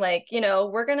time. Like, you know,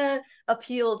 we're going to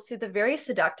appeal to the very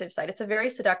seductive side. It's a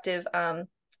very seductive kind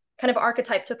of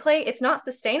archetype to play. It's not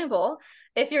sustainable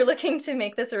if you're looking to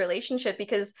make this a relationship,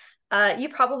 because you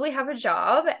probably have a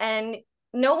job and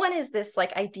no one is this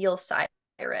like ideal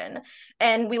siren.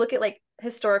 And we look at like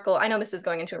historical, I know this is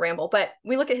going into a ramble, but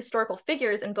we look at historical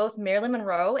figures, and both Marilyn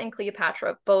Monroe and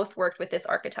Cleopatra both worked with this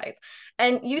archetype.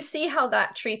 And you see how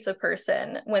that treats a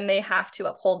person when they have to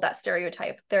uphold that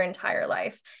stereotype their entire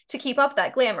life to keep up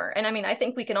that glamour. And I mean, I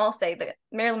think we can all say that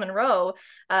Marilyn Monroe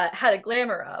had a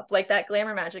glamour up, like that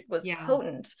glamour magic was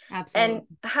potent. Absolutely. And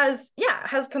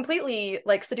has completely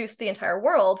like seduced the entire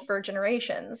world for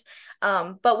generations.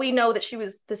 But we know that she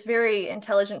was this very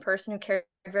intelligent person who cared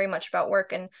very much about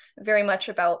work and very much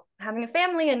about having a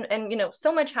family, and you know,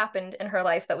 so much happened in her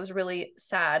life that was really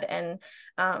sad. And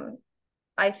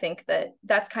I think that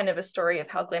that's kind of a story of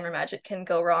how glamour magic can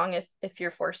go wrong if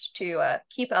you're forced to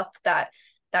keep up that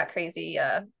crazy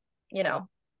you know,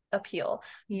 appeal.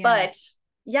 But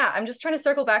yeah, I'm just trying to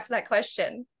circle back to that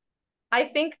question. I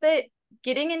think that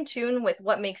getting in tune with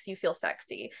what makes you feel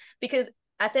sexy, because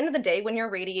at the end of the day, when you're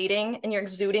radiating and you're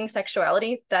exuding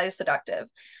sexuality, that is seductive.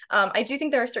 I do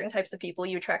think there are certain types of people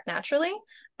you attract naturally.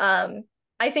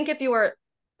 I think if you are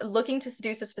looking to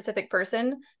seduce a specific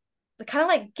person, kind of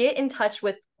like get in touch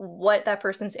with what that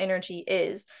person's energy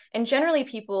is. And generally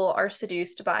people are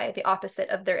seduced by the opposite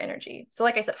of their energy. So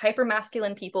like I said, hyper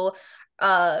masculine people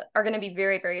are going to be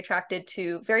very, very attracted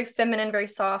to very feminine, very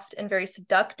soft, and very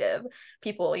seductive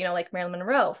people, you know, like Marilyn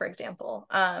Monroe, for example.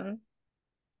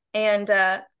 And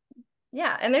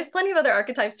there's plenty of other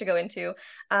archetypes to go into.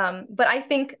 But I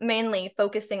think mainly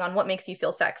focusing on what makes you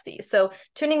feel sexy. So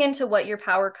tuning into what your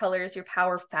power colors, your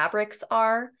power fabrics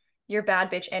are, your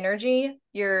bad bitch energy,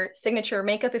 your signature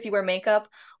makeup, if you wear makeup,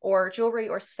 or jewelry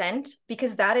or scent,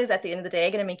 because that is at the end of the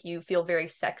day going to make you feel very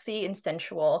sexy and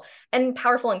sensual and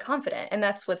powerful and confident. And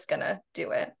that's what's going to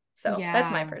do it. So that's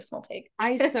my personal take.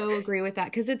 I so agree with that,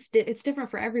 because it's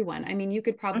different for everyone. I mean, you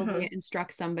could probably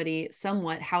instruct somebody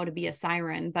somewhat how to be a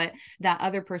siren, but that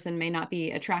other person may not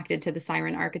be attracted to the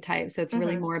siren archetype. So it's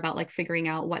really more about like figuring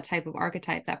out what type of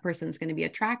archetype that person's going to be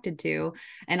attracted to.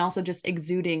 And also just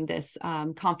exuding this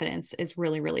confidence is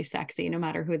really, really sexy, no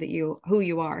matter who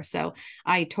you are. So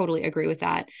I totally agree with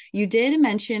that. You did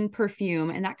mention perfume,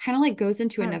 and that kind of like goes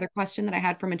into another question that I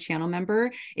had from a channel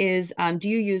member is, do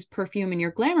you use perfume in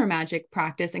your glamour Magick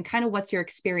practice and kind of what's your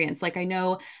experience? Like, I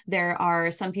know there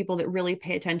are some people that really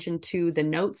pay attention to the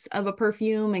notes of a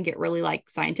perfume and get really like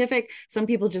scientific. Some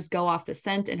people just go off the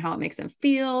scent and how it makes them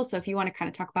feel. So if you want to kind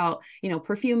of talk about, you know,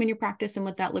 perfume in your practice and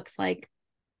what that looks like.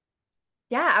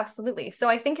 Yeah, absolutely. So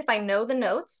I think if I know the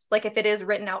notes, like if it is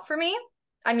written out for me,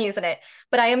 I'm using it.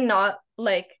 But I am not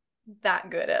like that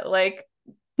good at like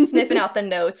sniffing out the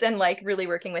notes and like really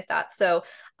working with that. So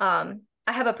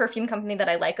I have a perfume company that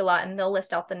I like a lot and they'll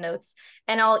list out the notes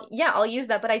and I'll use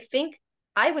that. But I think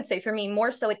I would say for me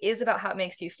more so it is about how it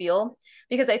makes you feel,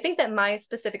 because I think that my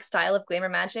specific style of Glamour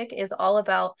Magick is all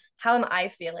about how am I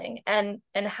feeling and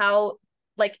how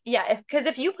like, yeah, because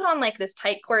if you put on like this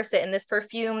tight corset and this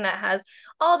perfume that has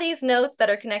all these notes that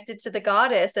are connected to the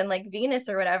goddess and like Venus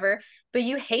or whatever, but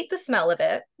you hate the smell of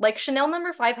it, like Chanel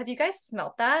No. 5, have you guys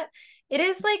smelt that? It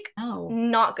is like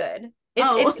not good.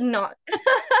 It's not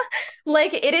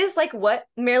like it is like what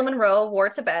Marilyn Monroe wore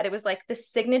to bed. It was like the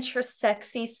signature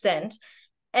sexy scent.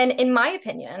 And in my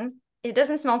opinion, it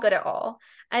doesn't smell good at all.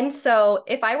 And so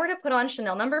if I were to put on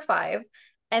Chanel No. 5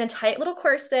 and a tight little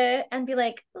corset and be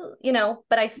like, you know,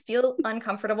 but I feel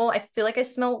uncomfortable. I feel like I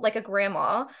smell like a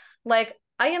grandma. Like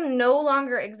I am no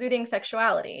longer exuding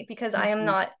sexuality because I am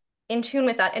not in tune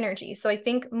with that energy. So I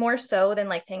think more so than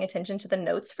like paying attention to the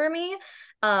notes for me,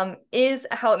 is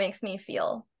how it makes me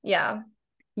feel. Yeah.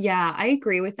 Yeah, I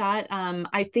agree with that.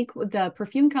 I think the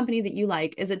perfume company that you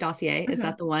like, is it Dossier? Is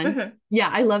that the one? Yeah,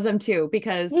 I love them too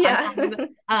because yeah.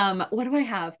 What do I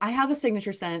have? I have a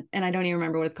signature scent and I don't even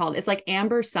remember what it's called. It's like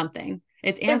amber something.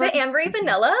 It's amber. Is it ambery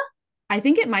vanilla? I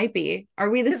think it might be. Are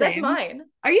we the same? That's mine.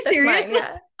 Are you That's serious? Mine,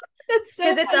 yeah. That's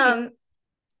so funny.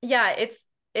 Yeah,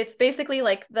 it's basically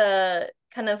like the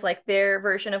kind of like their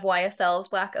version of YSL's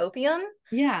Black Opium.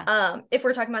 Yeah. If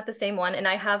we're talking about the same one, and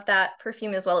I have that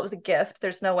perfume as well. It was a gift.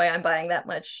 There's no way I'm buying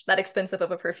that expensive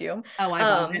of a perfume. Oh, I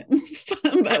bought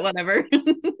it. But whatever.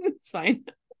 It's fine.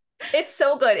 It's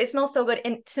so good. It smells so good.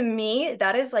 And to me,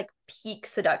 that is like peak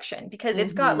seduction because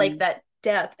it's got like that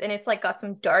depth and it's like got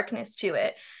some darkness to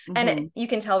it. And you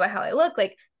can tell by how I look,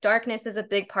 like darkness is a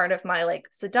big part of my like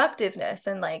seductiveness.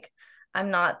 And like,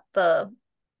 I'm not the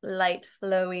light,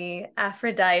 flowy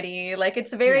Aphrodite. Like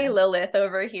it's very Lilith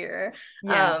over here.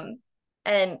 Yeah.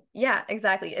 And yeah,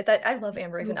 exactly. I love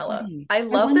amber vanilla. Funny. I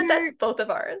love that that's both of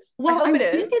ours. Well, I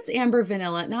think it's amber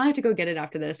vanilla. Now I have to go get it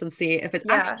after this and see if it's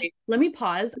actually. Let me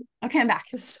pause. Okay, I'm back.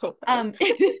 So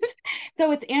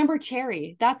so it's amber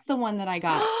cherry. That's the one that I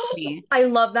got. I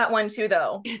love that one too,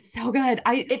 though. It's so good.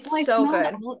 It's so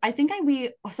good. I think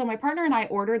so my partner and I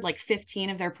ordered like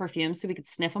 15 of their perfumes so we could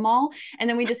sniff them all, and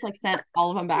then we just like sent all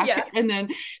of them back. Yeah. And then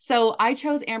so I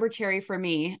chose amber cherry for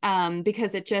me,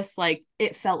 because it just like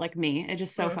it felt like me. It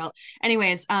just so felt.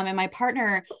 Anyways, and my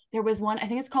partner, there was one, I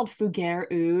think it's called Fougère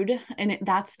Oud, and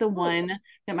that's the one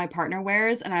that my partner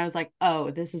wears, and I was like, oh,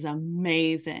 this is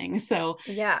amazing. So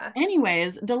yeah.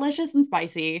 Anyways, delicious and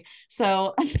spicy.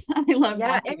 So I love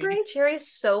that. Amber cherry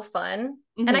is so fun,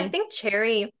 and I think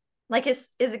cherry like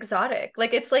is exotic.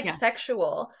 Like it's like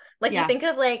sexual. Like you think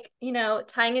of like, you know,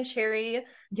 tying a cherry,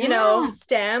 you know,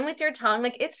 stem with your tongue.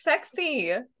 Like it's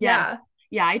sexy. Yes.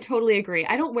 Yeah, I totally agree.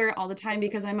 I don't wear it all the time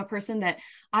because I'm a person that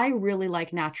I really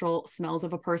like natural smells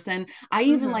of a person. I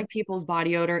even like people's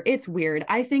body odor. It's weird.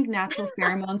 I think natural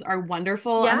pheromones are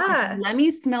wonderful. Yeah. I'm like, let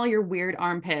me smell your weird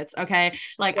armpits. Okay.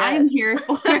 Like I am here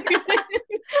for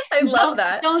I love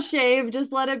that. Don't shave,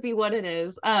 just let it be what it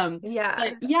is. But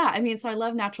I mean, so I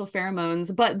love natural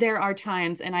pheromones, but there are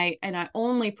times, and I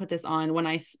only put this on when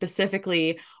I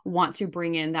specifically want to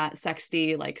bring in that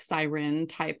sexy, like siren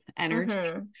type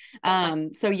energy.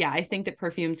 So yeah, I think that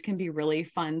perfumes can be really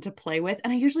fun to play with.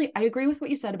 And I agree with what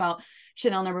you said about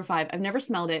Chanel No. 5. I've never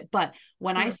smelled it, but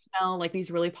when I smell like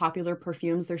these really popular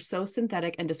perfumes, they're so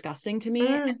synthetic and disgusting to me.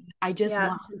 And I just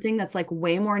want something that's like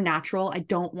way more natural. I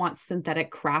don't want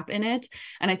synthetic crap in it.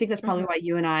 And I think that's probably why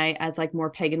you and I, as like more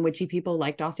pagan witchy people,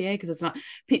 like Dossier, because it's not,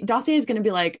 Dossier is going to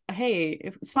be like,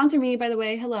 hey, sponsor me, by the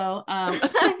way. Hello.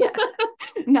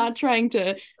 Not trying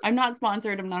to, I'm not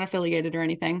sponsored. I'm not affiliated or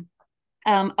anything.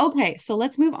 Okay, so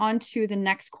let's move on to the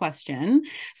next question.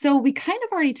 So we kind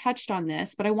of already touched on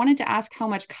this, but I wanted to ask how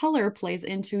much color plays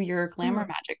into your Glamour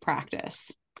Magick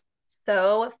practice.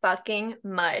 So fucking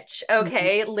much.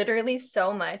 Okay, literally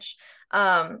so much.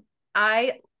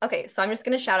 Okay, so I'm just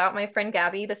gonna shout out my friend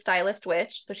Gabby, the Stylist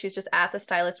Witch. So she's just at the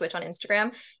Stylist Witch on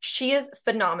Instagram. She is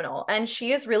phenomenal, and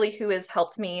she is really who has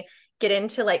helped me get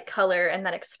into like color and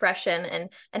that expression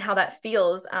and how that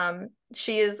feels.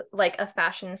 She is like a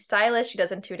fashion stylist. She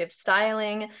does intuitive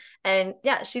styling, and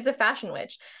yeah, she's a fashion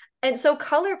witch. And so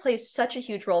color plays such a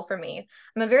huge role for me.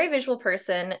 I'm a very visual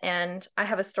person, and I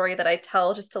have a story that I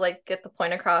tell just to like get the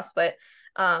point across. But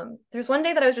there's one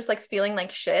day that I was just like feeling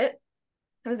like shit.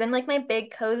 I was in like my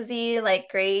big cozy like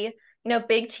gray,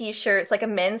 big t-shirts, like a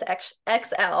men's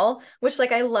XL, which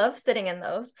like I love sitting in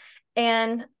those.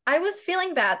 And I was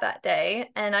feeling bad that day,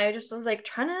 and I just was like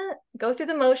trying to go through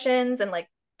the motions and like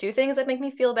do things that make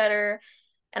me feel better.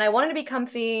 And I wanted to be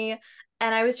comfy,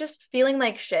 and I was just feeling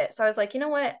like shit. So I was like, you know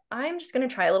what? I'm just going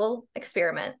to try a little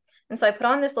experiment. And so I put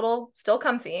on this little, still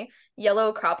comfy,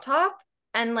 yellow crop top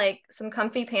and like some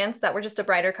comfy pants that were just a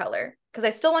brighter color because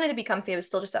I still wanted to be comfy. I was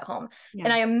still just at home. Yeah.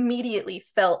 And I immediately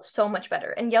felt so much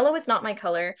better. And yellow is not my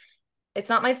color. It's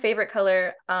not my favorite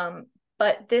color.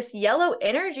 But this yellow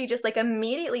energy just like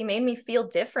immediately made me feel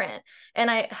different, and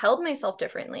I held myself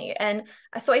differently. And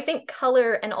so I think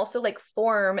color and also like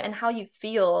form and how you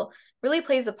feel really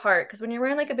plays a part, because when you're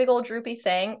wearing like a big old droopy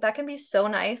thing, that can be so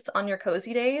nice on your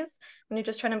cozy days when you're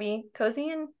just trying to be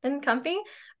cozy and comfy.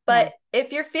 But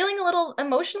if you're feeling a little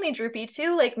emotionally droopy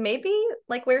too, like maybe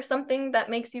like wear something that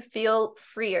makes you feel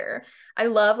freer. I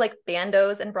love like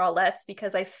bandeaus and bralettes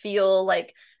because I feel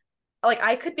like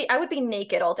I would be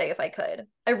naked all day if I could.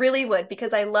 I really would,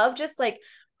 because I love just like,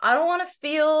 I don't want to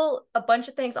feel a bunch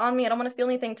of things on me. I don't want to feel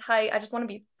anything tight. I just want to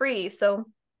be free. So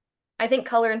I think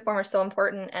color and form are so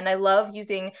important. And I love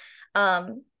using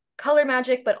color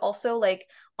magic, but also like.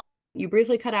 You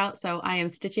briefly cut out, so I am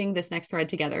stitching this next thread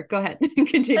together. Go ahead.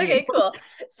 Continue. Okay, cool.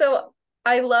 So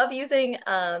I love using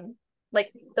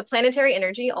like the planetary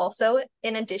energy also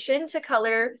in addition to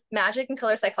color magic and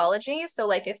color psychology. So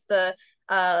like if the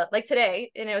like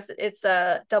today, it's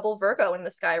a double Virgo in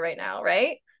the sky right now,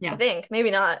 right? Yeah. I think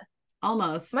maybe not.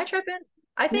 Almost. Am I tripping?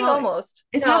 I think No, almost.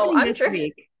 It's No, happening I'm this tripping.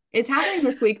 week. It's happening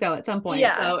this week though at some point.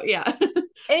 Yeah. So yeah.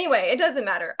 Anyway, it doesn't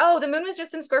matter. Oh, the moon was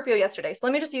just in Scorpio yesterday. So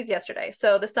let me just use yesterday.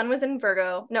 So the sun was in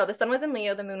Virgo. No, the sun was in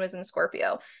Leo. The moon was in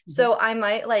Scorpio. Mm-hmm. So I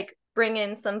might like bring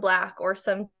in some black or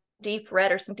some deep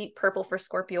red or some deep purple for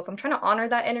Scorpio if I'm trying to honor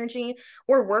that energy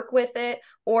or work with it,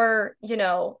 or,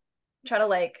 try to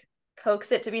like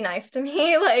coax it to be nice to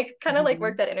me, like kind of like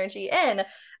work that energy in.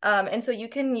 And so you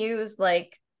can use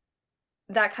like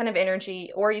that kind of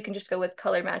energy, or you can just go with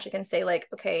color magic and say like,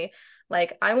 okay,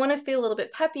 like I want to feel a little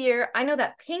bit peppier. I know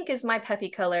that pink is my peppy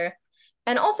color.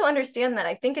 And also understand that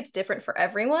I think it's different for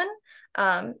everyone.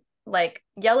 Like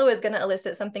yellow is going to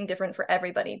elicit something different for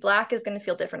everybody. Black is going to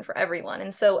feel different for everyone.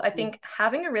 And so I think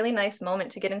having a really nice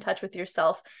moment to get in touch with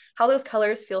yourself, how those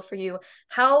colors feel for you,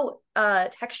 how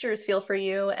textures feel for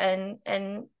you,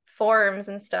 and forms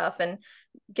and stuff, and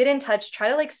get in touch, try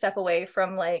to like step away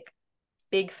from like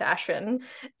big fashion,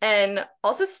 and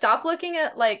also stop looking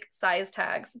at like size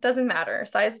tags. It doesn't matter.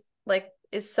 Size like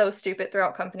is so stupid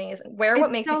throughout companies. Wear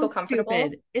what makes you feel comfortable.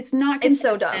 Stupid. It's not consistent. It's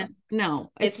so dumb.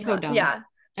 No, it's so not, dumb. Yeah.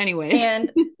 Anyways.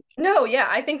 And no, yeah,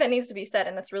 I think that needs to be said,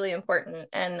 and that's really important.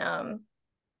 And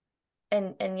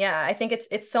yeah, I think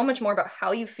it's so much more about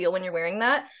how you feel when you're wearing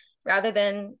that rather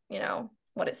than,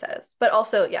 what it says. But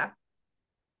also, yeah,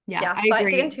 I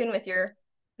agree. get in tune with your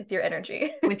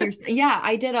energy.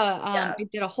 I did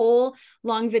a whole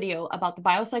long video about the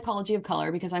biopsychology of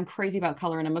color because I'm crazy about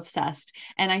color and I'm obsessed.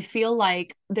 And I feel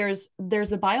like there's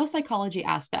a biopsychology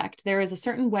aspect. There is a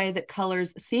certain way that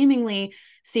colors seemingly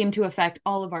seem to affect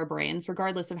all of our brains,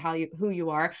 regardless of who you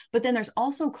are. But then there's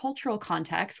also cultural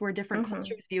context where different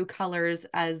cultures view colors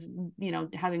as,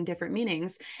 having different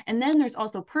meanings. And then there's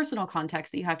also personal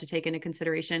context that you have to take into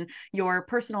consideration, your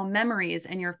personal memories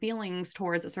and your feelings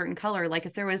towards a certain color. Like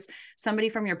if there was somebody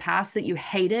from your past that you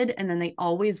hated and then they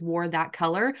always wore that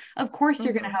color, of course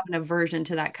you're going to have an aversion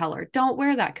to that color. Don't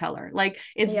wear that color. Like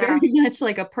it's very much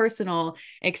like a personal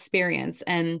experience.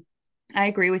 And I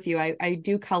agree with you. I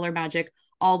do color magic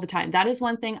all the time. That is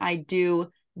one thing I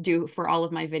do for all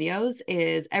of my videos.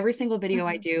 Is every single video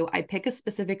I do, I pick a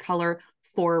specific color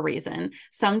for a reason.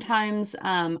 Sometimes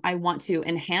I want to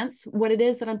enhance what it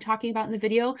is that I'm talking about in the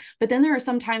video, but then there are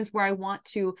some times where I want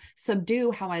to subdue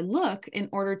how I look in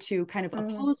order to kind of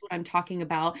oppose what I'm talking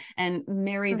about and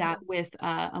marry that with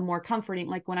a more comforting,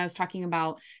 like when I was talking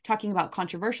about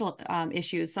controversial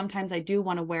issues, sometimes I do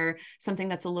want to wear something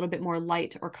that's a little bit more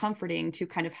light or comforting to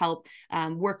kind of help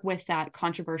work with that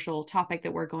controversial topic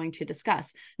that we're going to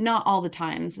discuss. Not all the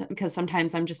times, because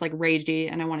sometimes I'm just like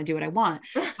ragey and I want to do what I want,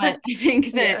 but I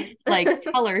think that like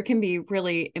color can be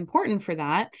really important for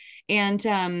that. And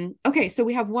okay, so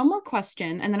we have one more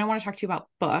question, and then I want to talk to you about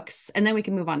books, and then we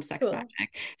can move on to sex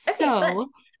magic. So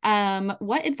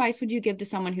what advice would you give to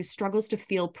someone who struggles to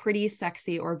feel pretty,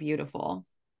 sexy, or beautiful?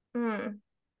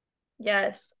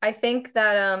 Yes, I think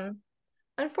that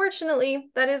unfortunately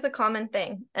that is a common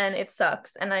thing, and it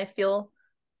sucks, and I feel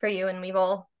for you. And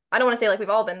I don't want to say like we've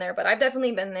all been there, but I've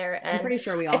definitely been there. I'm And pretty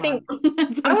sure we I all have. think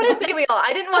I want to say we all,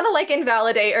 I didn't want to like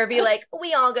invalidate or be like,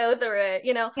 we all go through it,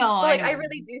 you know? No, But I like, know. I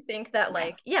really do think that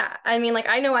like, yeah, I mean, like,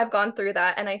 I know I've gone through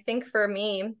that. And I think for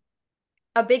me,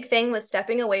 a big thing was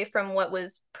stepping away from what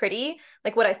was pretty,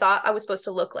 like what I thought I was supposed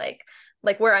to look like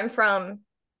where I'm from,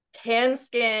 tan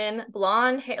skin,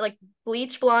 blonde hair, like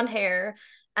bleach blonde hair,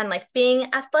 and like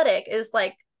being athletic is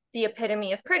like the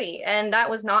epitome of pretty. And that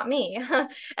was not me.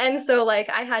 And so like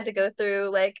I had to go through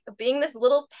like being this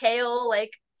little pale,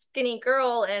 like skinny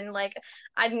girl, and like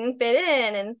I didn't fit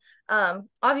in. And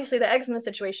obviously the eczema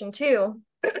situation too.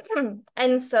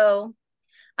 And so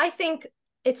I think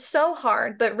it's so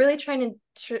hard, but really trying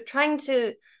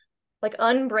to like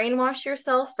unbrainwash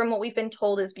yourself from what we've been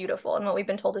told is beautiful and what we've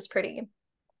been told is pretty.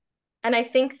 And I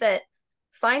think that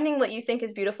finding what you think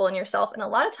is beautiful in yourself, and a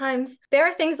lot of times there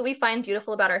are things that we find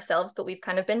beautiful about ourselves, but we've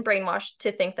kind of been brainwashed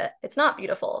to think that it's not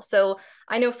beautiful. So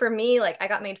I know for me, like I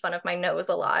got made fun of my nose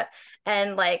a lot.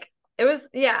 And like it was,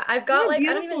 yeah, I've got like,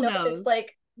 I don't even know if it's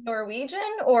like Norwegian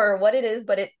or what it is,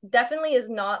 but it definitely is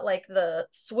not like the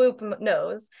swoop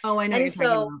nose. Oh, I know And you're talking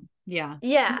so, about. Yeah.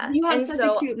 yeah. You have And such a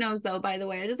so, cute nose though, by the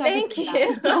way. I just have to thank say that.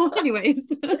 you. So,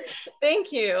 anyways.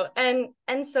 Thank you.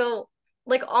 And so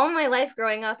like all my life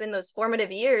growing up in those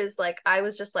formative years, like I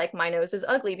was just like, my nose is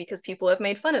ugly because people have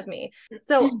made fun of me.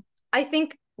 So I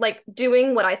think like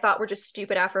doing what I thought were just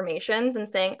stupid affirmations and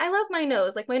saying, I love my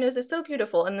nose, like my nose is so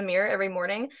beautiful in the mirror every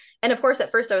morning. And of course,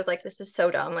 at first I was like, this is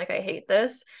so dumb. Like I hate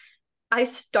this. I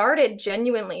started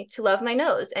genuinely to love my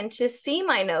nose and to see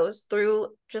my nose through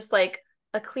just like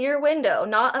a clear window,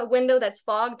 not a window that's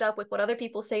fogged up with what other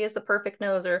people say is the perfect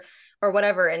nose or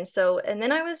whatever. And so, and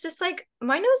then I was just like,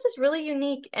 my nose is really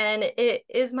unique and it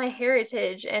is my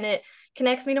heritage and it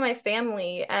connects me to my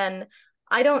family. And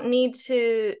I don't need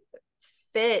to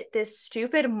fit this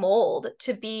stupid mold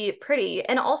to be pretty.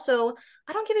 And also,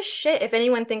 I don't give a shit if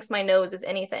anyone thinks my nose is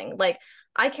anything. Like,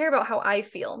 I care about how I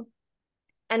feel.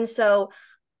 And so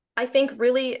I think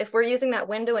really, if we're using that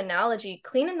window analogy,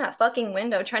 cleaning that fucking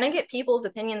window, trying to get people's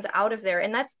opinions out of there.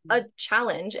 And that's a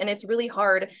challenge. And it's really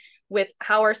hard with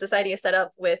how our society is set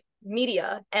up with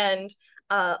media and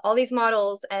all these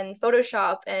models and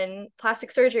Photoshop and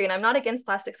plastic surgery. And I'm not against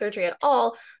plastic surgery at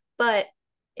all, but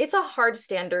it's a hard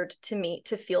standard to meet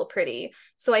to feel pretty.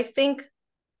 So I think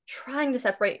trying to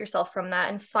separate yourself from that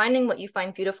and finding what you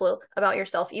find beautiful about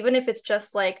yourself, even if it's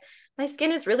just like, my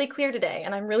skin is really clear today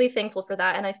and I'm really thankful for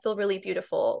that and I feel really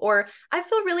beautiful, or I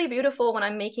feel really beautiful when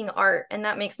I'm making art and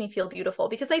that makes me feel beautiful.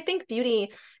 Because I think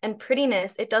beauty and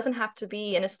prettiness, it doesn't have to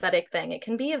be an aesthetic thing. It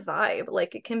can be a vibe.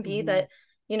 Like it can be that,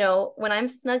 you know, when I'm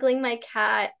snuggling my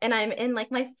cat and I'm in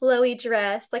like my flowy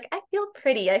dress, like I feel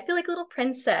pretty. I feel like a little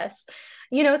princess,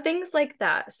 you know, things like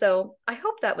that. So I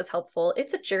hope that was helpful.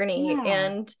 It's a journey. Yeah.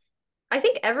 And I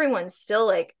think everyone still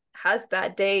like has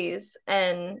bad days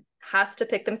and has to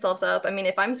pick themselves up. I mean,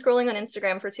 if I'm scrolling on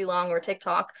Instagram for too long or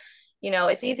TikTok, you know,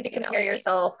 it's easy to compare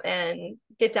yourself and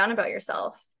get down about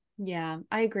yourself. Yeah,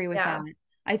 I agree with that.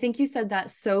 I think you said that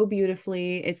so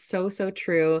beautifully. It's so, so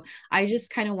true. I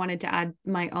just kind of wanted to add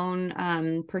my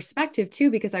own perspective too,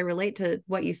 because I relate to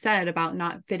what you said about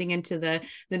not fitting into the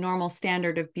normal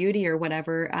standard of beauty or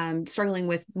whatever. Struggling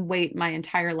with weight my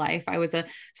entire life. I was a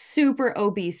super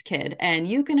obese kid, and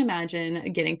you can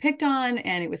imagine getting picked on,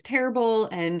 and it was terrible.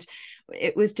 And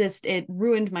it was just, it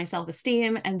ruined my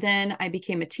self-esteem. And then I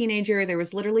became a teenager. There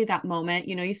was literally that moment,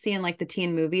 you know, you see in like the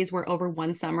teen movies where over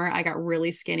one summer I got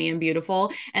really skinny and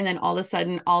beautiful. And then all of a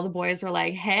sudden all the boys were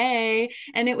like, hey,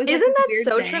 and it was Isn't like that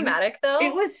so traumatic though?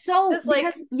 It was so, like,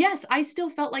 because yes, I still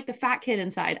felt like the fat kid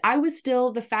inside. I was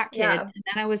still the fat kid. Yeah. And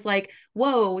then I was like,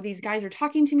 whoa, these guys are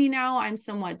talking to me now. I'm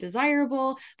somewhat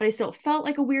desirable, but I still felt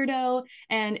like a weirdo.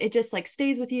 And it just like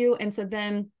stays with you. And so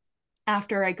then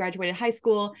after I graduated high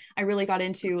school, I really got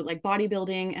into like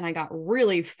bodybuilding and I got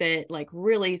really fit, like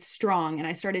really strong. And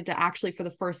I started to actually, for the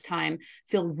first time,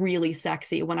 feel really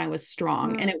sexy when I was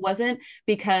strong. And it wasn't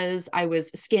because I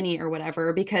was skinny or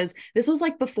whatever, because this was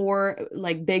like before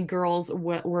like big girls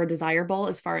were desirable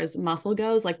as far as muscle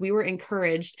goes. Like we were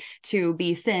encouraged to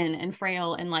be thin and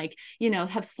frail and like, you know,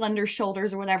 have slender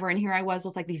shoulders or whatever. And here I was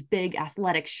with like these big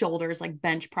athletic shoulders, like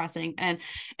bench pressing. And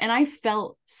I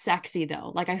felt sexy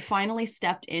though. Like I finally finally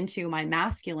stepped into my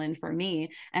masculine for me,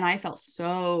 and I felt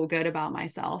so good about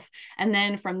myself. And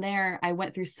then from there, I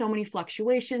went through so many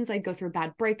fluctuations. I'd go through a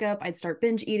bad breakup, I'd start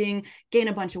binge eating, gain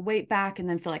a bunch of weight back, and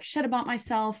then feel like shit about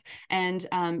myself. And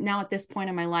now at this point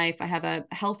in my life, I have a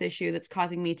health issue that's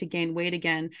causing me to gain weight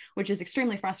again, which is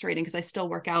extremely frustrating because I still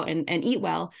work out and eat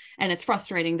well. And it's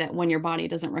frustrating that when your body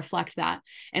doesn't reflect that.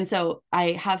 And so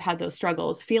I have had those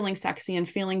struggles, feeling sexy and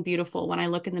feeling beautiful when I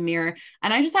look in the mirror.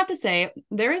 And I just have to say,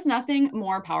 there is nothing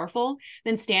more powerful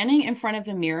than standing in front of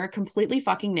the mirror completely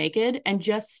fucking naked and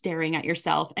just staring at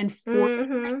yourself and forcing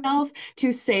yourself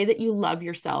to say that you love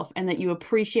yourself and that you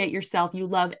appreciate yourself. You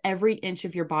love every inch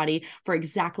of your body for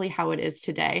exactly how it is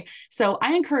today. So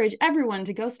I encourage everyone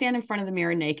to go stand in front of the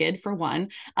mirror naked, for one.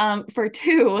 For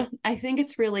two, I think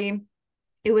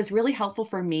it was really helpful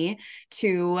for me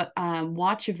to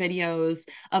watch videos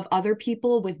of other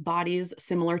people with bodies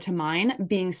similar to mine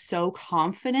being so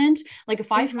confident. Like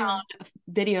if I found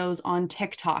videos on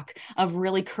TikTok of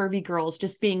really curvy girls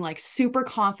just being like super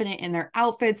confident in their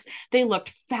outfits, they looked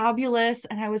fabulous.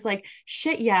 And I was like,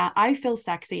 shit, yeah, I feel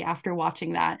sexy after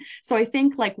watching that. So I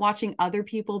think like watching other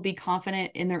people be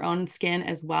confident in their own skin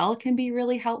as well can be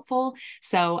really helpful.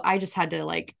 So I just had to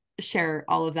like share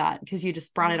all of that because you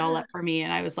just brought it all up for me,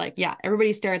 and I was like, yeah,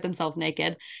 everybody stare at themselves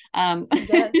naked. Yes.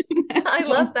 I so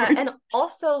love that. And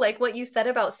also like what you said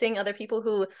about seeing other people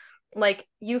who like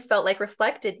you felt like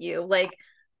reflected you, like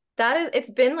that is,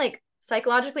 it's been like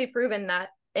psychologically proven that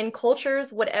in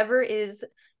cultures, whatever is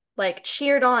like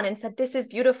cheered on and said this is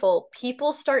beautiful,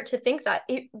 people start to think that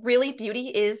it really, beauty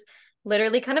is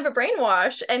literally kind of a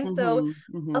brainwash. And so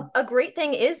a great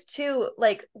thing is to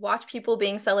like watch people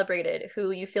being celebrated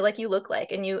who you feel like you look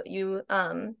like and you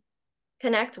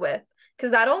connect with,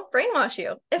 because that'll brainwash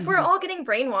you. If we're all getting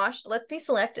brainwashed, let's be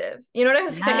selective. You know what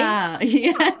I'm saying?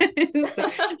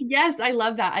 Yes. Yes, I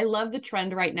love that. I love the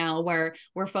trend right now where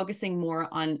we're focusing more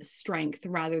on strength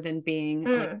rather than being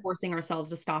like forcing ourselves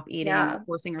to stop eating,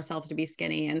 forcing ourselves to be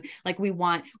skinny. And like we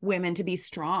want women to be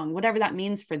strong, whatever that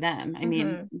means for them. I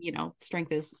mean, you know,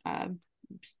 strength is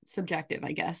subjective,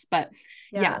 I guess, but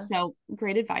yeah, so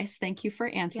great advice. Thank you for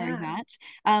answering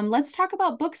that. Let's talk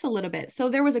about books a little bit. So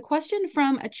there was a question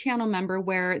from a channel member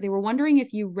where they were wondering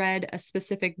if you read a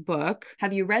specific book.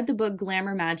 Have you read the book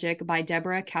Glamour Magick by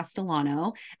Deborah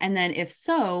Castellano? And then if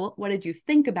so, what did you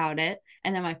think about it?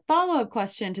 And then my follow-up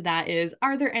question to that is,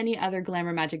 are there any other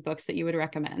Glamour Magick books that you would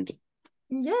recommend?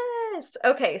 Yes.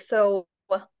 Okay, so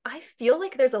I feel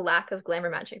like there's a lack of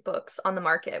Glamour Magick books on the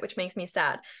market, which makes me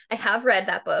sad. I have read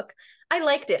that book. I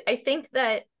liked it. I think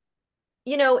that,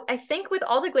 you know, I think with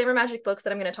all the Glamour Magick books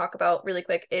that I'm going to talk about really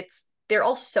quick, they're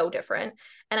all so different.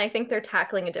 And I think they're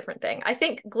tackling a different thing. I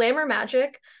think Glamour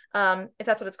Magick, if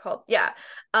that's what it's called.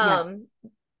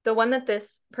 The one that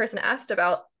this person asked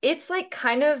about, it's like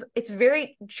kind of, it's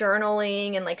very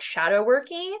journaling and like shadow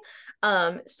working.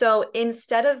 So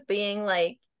instead of being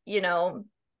like, you know,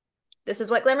 this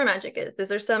is what Glamour Magick is,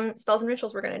 these are some spells and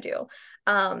rituals we're going to do.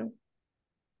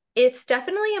 It's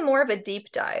definitely a more of a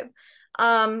deep dive.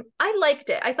 I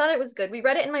liked it. I thought it was good. We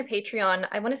read it in my Patreon.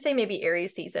 I want to say maybe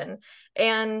Aries season.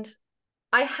 And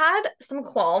I had some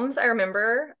qualms, I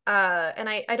remember, and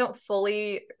I don't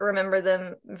fully remember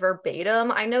them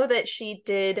verbatim. I know that she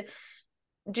did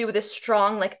do this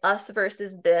strong, like us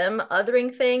versus them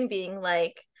othering thing, being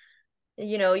like,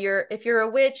 you know, if you're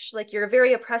a witch, like you're a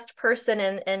very oppressed person,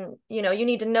 and you know, you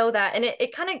need to know that. And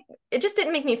it just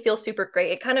didn't make me feel super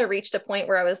great. It kind of reached a point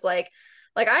where I was like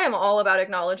I am all about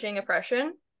acknowledging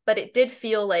oppression, but it did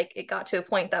feel like it got to a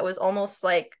point that was almost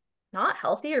like not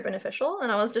healthy or beneficial.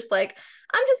 And I was just like,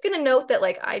 I'm just gonna note that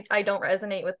like I don't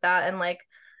resonate with that, and like,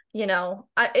 you know,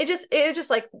 it just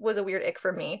like was a weird ick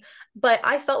for me. But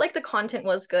I felt like the content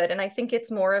was good, and I think it's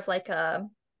more of like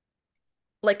an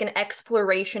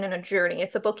exploration and a journey.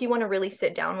 It's a book you want to really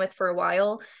sit down with for a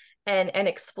while and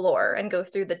explore and go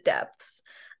through the depths.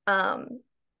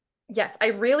 Yes, I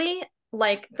really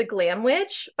like The Glam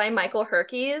Witch by Michael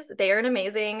Herkes. They are an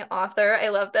amazing author. I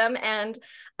love them. And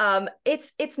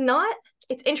it's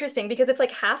interesting because it's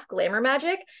like half Glamour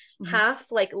Magick, half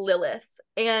like Lilith.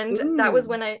 And that was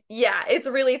when it's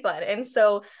really fun. And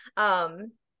so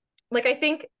like I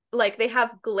think like they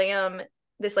have glam,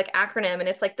 this like acronym, and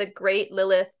it's like the Great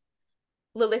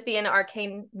Lilithian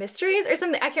Arcane Mysteries or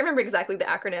something. I can't remember exactly the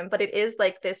acronym, but it is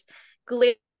like this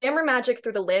glamour magic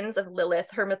through the lens of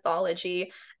Lilith, her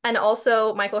mythology. And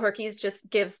also Michael Herkes just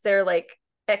gives their like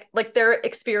their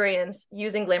experience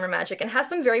using glamour magic, and has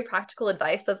some very practical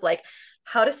advice of like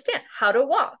how to stand, how to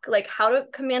walk, like how to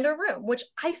command a room, which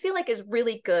I feel like is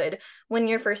really good when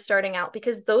you're first starting out,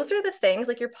 because those are the things,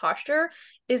 like your posture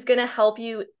is going to help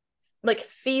you like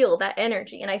feel that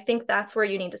energy. And I think that's where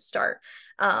you need to start.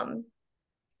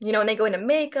 You know, and they go into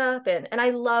makeup and I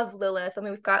love Lilith. I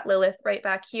mean, we've got Lilith right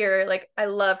back here. Like, I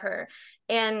love her.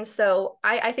 And so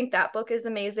I think that book is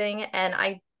amazing. And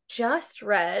I just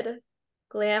read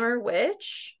Glamour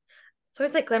Witch. It's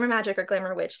always like Glamour Magic or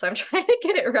Glamour Witch, so I'm trying to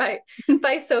get it right,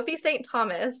 by Sophie St.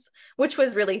 Thomas, which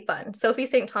was really fun. Sophie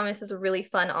St. Thomas is a really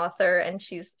fun author, and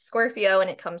she's Scorpio, and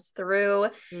it comes through.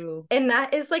 Ooh. And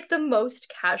that is like the most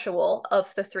casual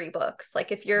of the three books.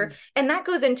 Like if you're, and that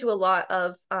goes into a lot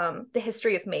of the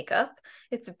history of makeup.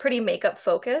 It's pretty makeup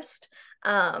focused.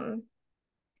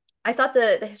 I thought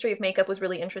the history of makeup was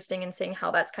really interesting in seeing how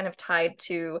that's kind of tied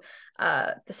to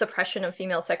the suppression of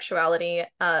female sexuality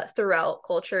throughout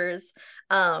cultures,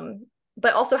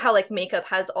 but also how like makeup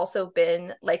has also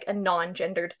been like a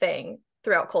non-gendered thing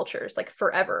throughout cultures like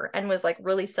forever, and was like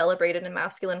really celebrated in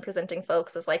masculine presenting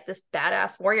folks as like this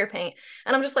badass warrior paint.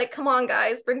 And I'm just like, come on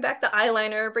guys, bring back the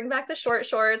eyeliner, bring back the short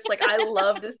shorts. Like, I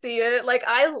love to see it. Like,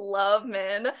 I love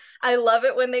men. I love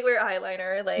it when they wear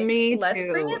eyeliner. Like, Me let's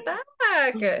bring too. it back.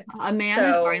 A man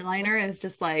in eyeliner is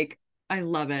just like, I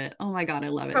love it. Oh my God, I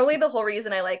love it. Probably the whole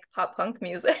reason I like pop punk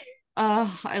music.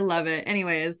 Oh, I love it.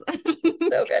 Anyways.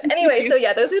 So good. Anyway, so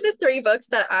yeah, those are the three books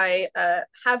that I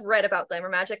have read about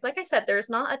Glamour Magick. Like I said, there's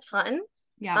not a ton.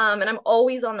 Yeah. And I'm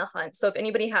always on the hunt. So if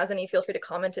anybody has any, feel free to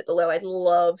comment it below. I'd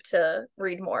love to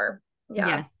read more. Yeah.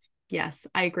 Yes. Yes,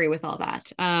 I agree with all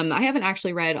that. I haven't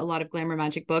actually read a lot of Glamour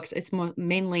Magick books. It's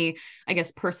mainly, I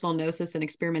guess, personal gnosis and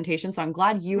experimentation. So I'm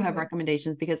glad you have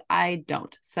recommendations because I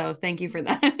don't. So thank you for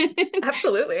that.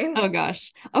 Absolutely. Oh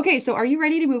gosh. Okay, so are you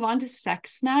ready to move on to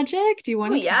sex magic? Do you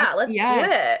want to yeah, let's do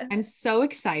it. I'm so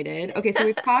excited. Okay, so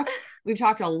we've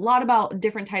talked a lot about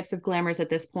different types of glamours at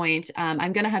this point.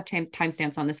 I'm going to have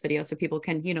timestamps on this video so people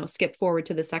can, you know, skip forward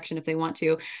to this section if they want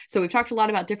to. So we've talked a lot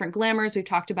about different glamours. We've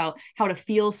talked about how to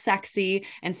feel sexy.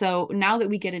 And so now that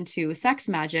we get into sex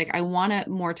magic, I want to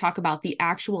more talk about the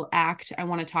actual act. I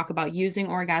want to talk about using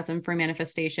orgasm for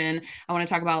manifestation. I want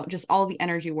to talk about just all the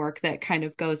energy work that kind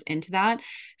of goes into that.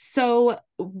 So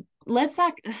let's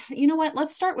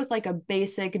start with like a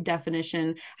basic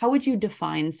definition. How would you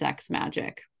define sex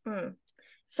magic?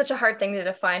 Such a hard thing to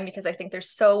define because I think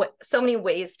there's so many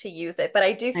ways to use it, but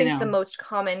I do think the most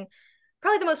common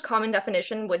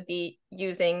definition would be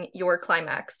using your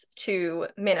climax to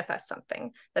manifest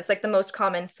something. That's like the most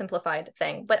common simplified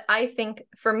thing. But I think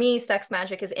for me, sex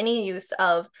magic is any use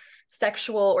of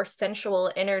sexual or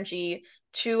sensual energy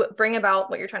to bring about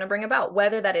what you're trying to bring about,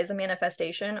 whether that is a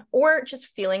manifestation or just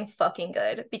feeling fucking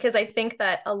good. Because I think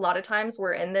that a lot of times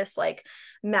we're in this like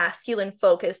masculine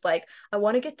focus, like, I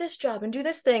want to get this job and do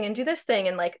this thing and do this thing.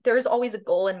 And like, there's always a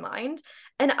goal in mind.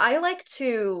 And I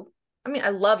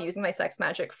love using my sex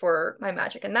magic for my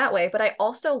magic in that way, but I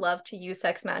also love to use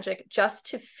sex magic just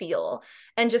to feel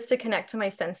and just to connect to my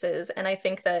senses. And I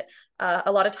think that a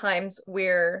lot of times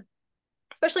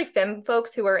especially femme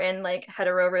folks who are in like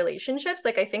hetero relationships,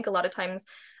 like I think a lot of times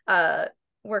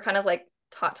we're kind of like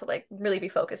taught to like really be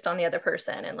focused on the other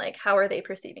person and like, how are they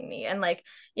perceiving me? And like,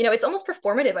 you know, it's almost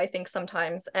performative, I think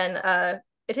sometimes. And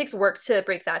it takes work to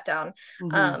break that down.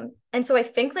 And so I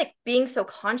think like being so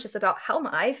conscious about how am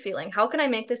I feeling? How can I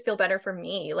make this feel better for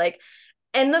me? Like,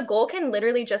 and the goal can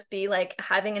literally just be like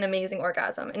having an amazing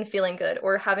orgasm and feeling good,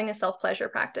 or having a self-pleasure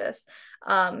practice.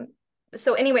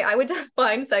 So anyway, I would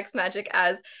define sex magic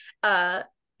as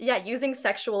using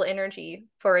sexual energy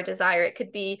for a desire. It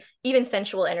could be even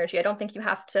sensual energy. I don't think you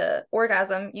have to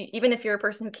orgasm. Even if you're a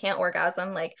person who can't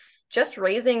orgasm, like just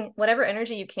raising whatever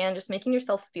energy you can, just making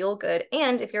yourself feel good.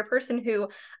 And if you're a person who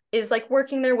is like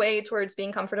working their way towards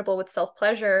being comfortable with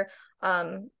self-pleasure,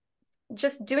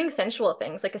 just doing sensual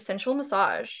things like a sensual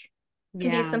massage can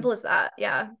be as simple as that.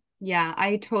 Yeah,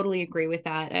 I totally agree with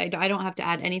that. I don't have to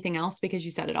add anything else because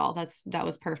you said it all. That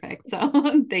was perfect.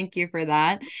 So thank you for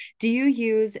that. Do you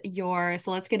use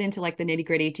so let's get into like the nitty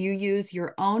gritty. Do you use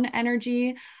your own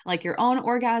energy, like your own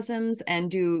orgasms,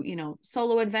 and do, you know,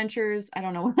 solo adventures? I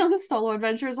don't know. Solo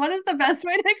adventures. What is the best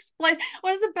way to explain?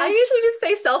 What is the best? I usually just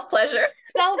say self-pleasure.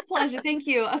 Self-pleasure. Thank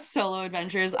you. Solo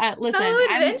adventures. Listen, solo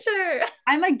adventure.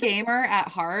 I'm a gamer at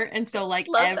heart. And so like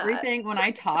everything, when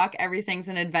I talk, everything's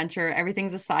an adventure.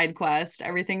 Everything's a side quest.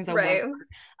 Everything's a right.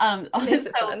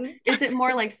 So is it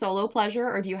more like solo pleasure,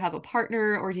 or do you have a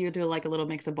partner, or do you do like a little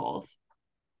mix of both?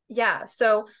 Yeah.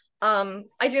 So I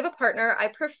do have a partner. I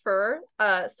prefer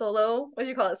solo, what do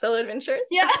you call it? Solo adventures.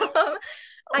 Yeah.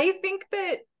 I think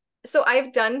that, so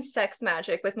I've done sex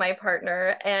magic with my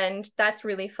partner, and that's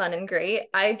really fun and great.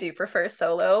 I do prefer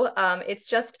solo. It's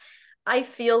just, I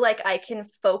feel like I can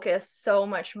focus so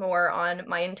much more on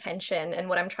my intention and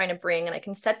what I'm trying to bring, and I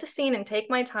can set the scene and take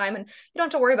my time, and you don't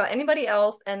have to worry about anybody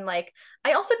else. And like,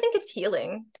 I also think it's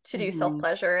healing to do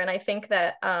self-pleasure. And I think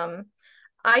that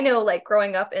I know, like,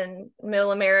 growing up in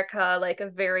middle America, like a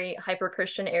very hyper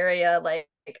Christian area, like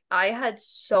I had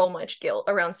so much guilt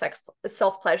around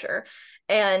self-pleasure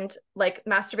and like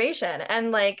masturbation,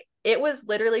 and like it was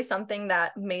literally something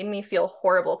that made me feel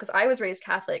horrible because I was raised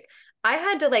Catholic. I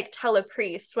had to like tell a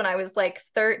priest when I was like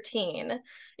 13,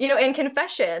 you know, in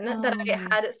confession that I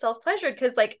had self-pleasured,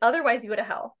 because like otherwise you go to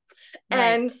hell. Right.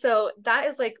 And so that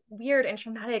is like weird and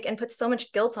traumatic and puts so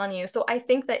much guilt on you. So I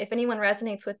think that if anyone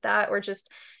resonates with that, or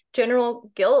just general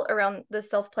guilt around the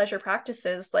self-pleasure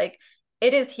practices, like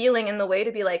it is healing in the way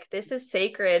to be like, this is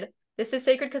sacred. This is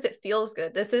sacred because it feels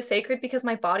good. This is sacred because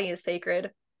my body is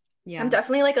sacred. Yeah. I'm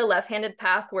definitely like a left-handed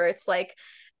path where it's like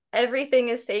everything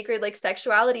is sacred, like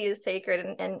sexuality is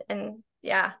sacred, and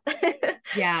yeah.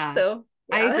 Yeah. So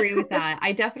I yeah. agree with that.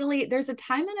 I definitely, there's a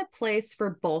time and a place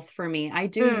for both for me. I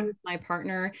do use my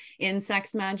partner in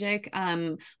sex magic.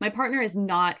 My partner is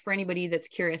not, for anybody that's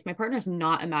curious, my partner is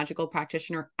not a magical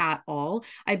practitioner at all.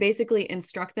 I basically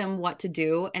instruct them what to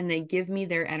do, and they give me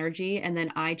their energy, and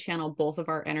then I channel both of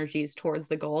our energies towards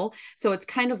the goal. So it's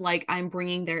kind of like I'm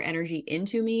bringing their energy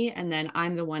into me, and then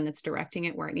I'm the one that's directing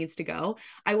it where it needs to go.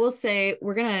 I will say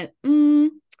we're going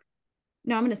to,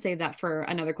 no, I'm going to save that for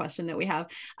another question that we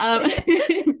have.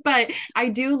 But I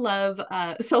do love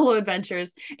solo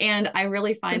adventures, and I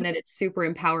really find that it's super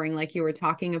empowering, like you were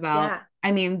talking about. Yeah.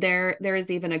 I mean, there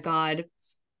is even a god.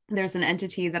 There's an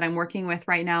entity that I'm working with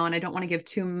right now, and I don't want to give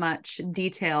too much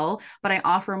detail, but I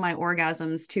offer my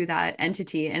orgasms to that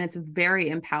entity, and it's very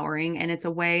empowering. And it's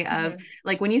a way of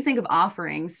like, when you think of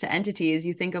offerings to entities,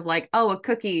 you think of like, oh, a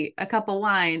cookie, a cup of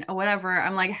wine, or whatever.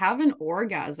 I'm like, have an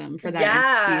orgasm for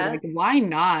that entity. Like, why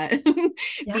not?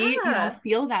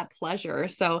 Feel that pleasure.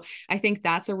 So I think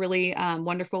that's a really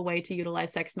wonderful way to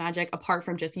utilize sex magic, apart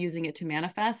from just using it to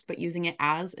manifest, but using it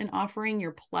as an offering.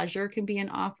 Your pleasure can be an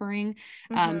offering.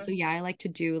 So yeah, I like to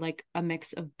do like a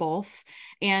mix of both.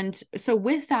 And so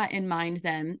with that in mind,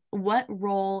 then what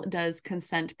role does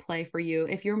consent play for you?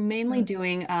 If you're mainly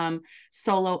doing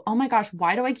solo, oh my gosh,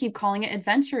 why do I keep calling it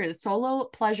adventures? Solo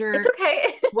pleasure. It's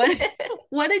okay.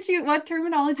 What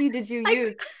terminology did you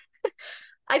use?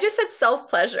 I just said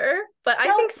self-pleasure, but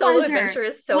I think solo adventure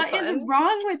is so fun. What is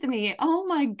wrong with me? Oh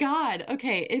my God.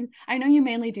 Okay. I know you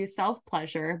mainly do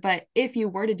self-pleasure, but if you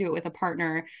were to do it with a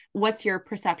partner, what's your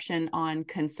perception on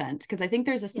consent? Because I think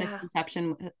there's this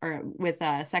misconception with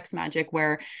sex magic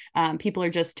where people are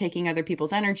just taking other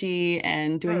people's energy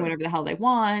and doing whatever the hell they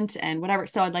want and whatever.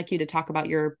 So I'd like you to talk about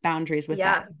your boundaries with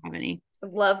that, if you have any.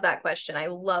 Love that question. I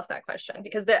love that question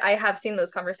because I have seen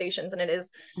those conversations, and it is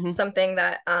something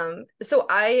that so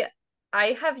I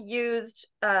have used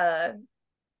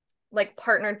like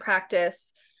partnered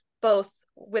practice both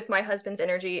with my husband's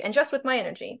energy and just with my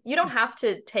energy. You don't have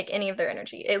to take any of their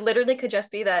energy. It literally could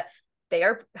just be that they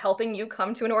are helping you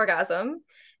come to an orgasm,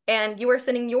 and you are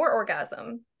sending your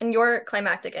orgasm and your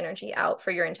climactic energy out for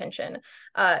your intention.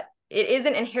 It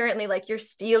isn't inherently like you're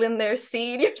stealing their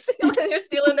seed, you're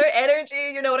stealing their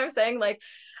energy. You know what I'm saying? Like,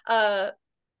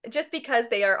 just because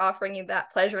they are offering you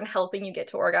that pleasure and helping you get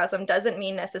to orgasm doesn't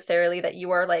mean necessarily that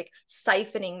you are like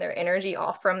siphoning their energy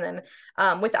off from them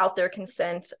without their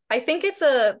consent. I think it's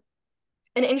an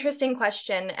interesting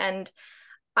question. And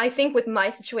I think with my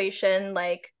situation,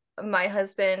 like my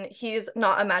husband, he's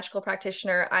not a magical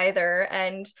practitioner either.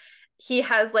 And he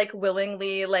has like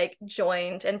willingly like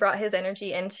joined and brought his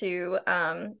energy into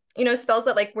you know, spells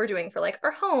that like we're doing for like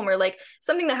our home, or like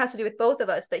something that has to do with both of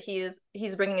us that he's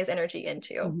bringing his energy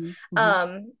into.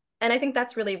 And I think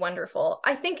that's really wonderful.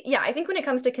 I think when it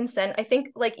comes to consent, I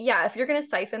think like, yeah, if you're going to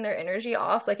siphon their energy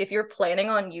off, like if you're planning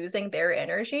on using their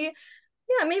energy,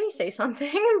 yeah, maybe say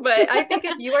something. But I think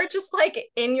if you are just like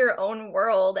in your own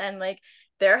world and like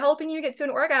they're helping you get to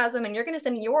an orgasm and you're going to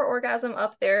send your orgasm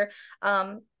up there,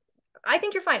 I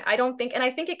think you're fine. I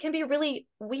think it can be really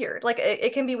weird. Like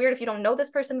it can be weird if you don't know this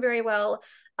person very well.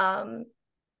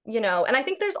 You know, and I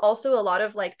think there's also a lot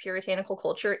of like puritanical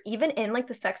culture, even in like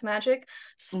the sex magic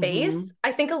space.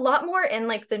 I think a lot more in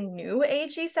like the new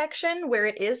agey section where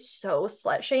it is so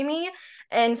slut shamey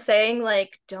and saying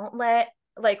like, don't let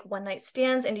like one night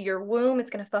stands into your womb.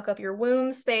 It's going to fuck up your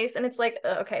womb space. And it's like,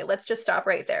 okay, let's just stop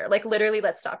right there. Like literally,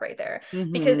 let's stop right there.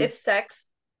 Because if sex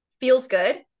feels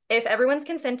good, if everyone's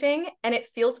consenting and it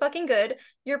feels fucking good,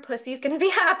 your pussy's going to be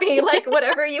happy. Like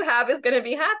whatever you have is going to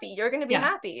be happy. You're going to be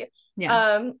happy.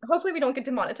 Hopefully we don't get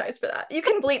demonetized for that. You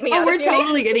can bleep me out. We're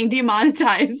totally getting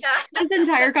demonetized. This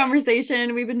entire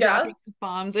conversation, we've been dropping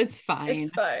bombs. It's fine.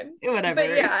 It's fine. Whatever.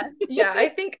 But yeah, I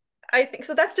think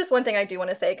so. That's just one thing I do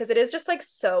want to say, because it is just like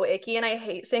so icky, and I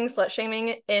hate seeing slut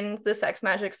shaming in the sex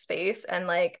magic space, and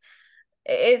like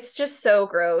it's just so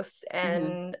gross.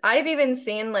 And I've even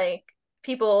seen like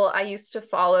people I used to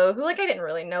follow who like I didn't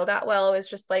really know that well. It was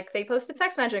just like they posted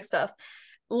sex magic stuff,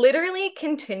 literally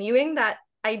continuing that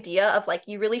idea of like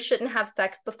you really shouldn't have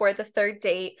sex before the third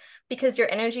date because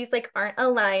your energies like aren't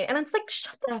aligned. And I'm just like,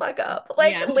 shut the fuck up.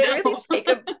 Like literally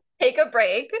take a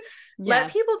break.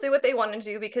 Let people do what they want to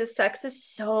do, because sex is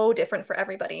so different for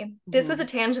everybody. This was a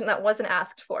tangent that wasn't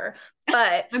asked for,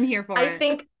 but I'm here for it. I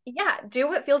think, yeah, do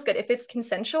what feels good. If it's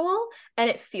consensual and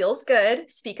it feels good,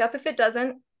 speak up. If it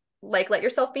doesn't, like, let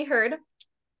yourself be heard,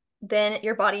 then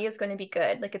your body is going to be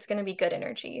good. Like, it's going to be good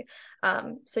energy.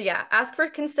 So yeah, ask for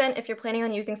consent if you're planning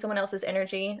on using someone else's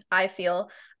energy, I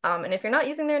feel. And if you're not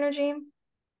using their energy,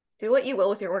 do what you will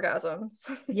with your orgasms.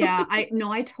 Yeah,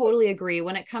 I totally agree.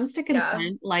 When it comes to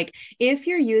consent, like if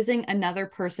you're using another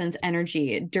person's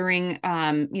energy during,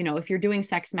 if you're doing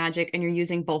sex magic and you're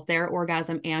using both their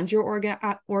orgasm and your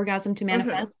orgasm to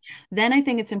manifest, then I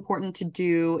think it's important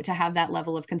to have that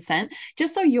level of consent,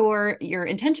 just so your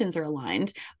intentions are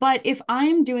aligned. But if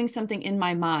I'm doing something in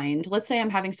my mind, let's say I'm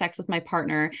having sex with my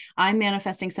partner, I'm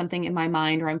manifesting something in my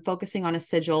mind, or I'm focusing on a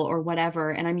sigil or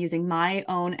whatever, and I'm using my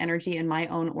own energy and my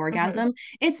own orgasm,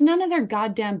 it's none of their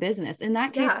goddamn business. In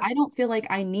that case, I don't feel like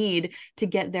I need to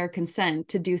get their consent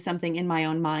to do something in my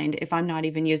own mind if I'm not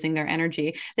even using their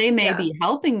energy. They may be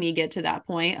helping me get to that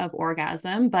point of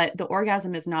orgasm, but the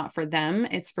orgasm is not for them.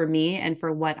 It's for me and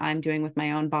for what I'm doing with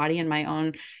my own body and my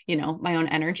own, my own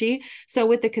energy. So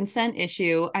with the consent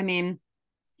issue, I mean,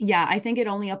 yeah, I think it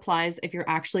only applies if you're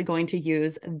actually going to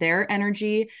use their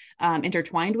energy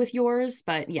intertwined with yours.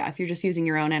 But yeah, if you're just using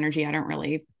your own energy, I don't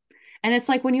really. And it's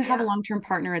like when you have a long-term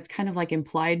partner, it's kind of like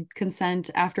implied consent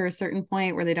after a certain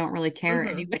point where they don't really care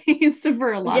anyways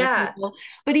for a lot of people.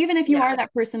 But even if you are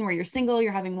that person where you're single,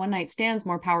 you're having one night stands,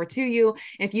 more power to you.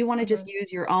 If you want to just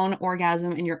use your own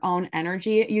orgasm and your own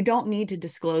energy, you don't need to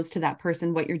disclose to that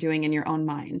person what you're doing in your own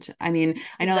mind. I mean,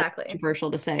 I know that's controversial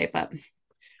to say, but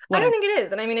I don't think it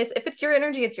is. And I mean, if it's your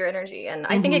energy, it's your energy. And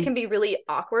I think it can be really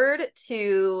awkward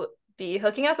to be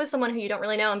hooking up with someone who you don't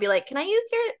really know and be like, can I use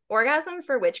your orgasm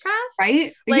for witchcraft?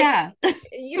 Right? Like,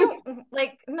 you don't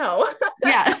like, no.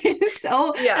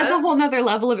 So that's a whole nother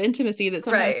level of intimacy that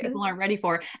sometimes people aren't ready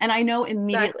for. And I know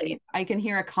immediately I can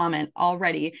hear a comment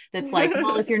already that's like,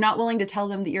 well, if you're not willing to tell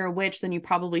them that you're a witch, then you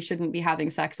probably shouldn't be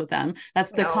having sex with them.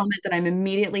 That's the comment that I'm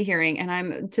immediately hearing. And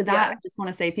I'm to that, I just want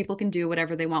to say people can do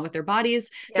whatever they want with their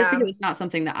bodies, just because it's not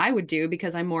something that I would do,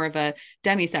 because I'm more of a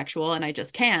demisexual and I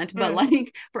just can't. But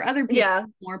like for other people,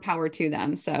 more power to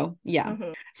them. So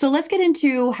so let's get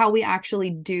into how we actually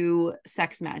do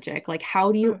sex magic. Like,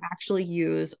 how do you actually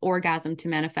use orgasm to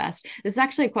manifest? This is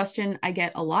actually a question I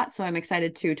get a lot, so I'm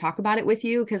excited to talk about it with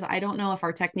you, because I don't know if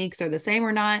our techniques are the same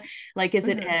or not. Like, is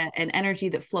it an energy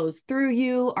that flows through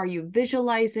you? Are you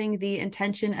visualizing the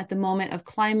intention at the moment of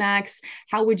climax?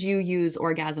 How would you use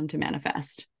orgasm to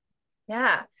manifest?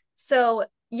 So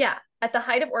at the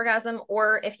height of orgasm,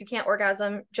 or if you can't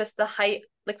orgasm, just the height,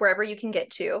 like wherever you can get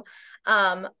to.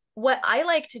 What I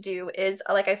like to do is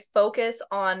like I focus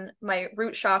on my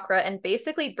root chakra and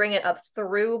basically bring it up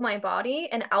through my body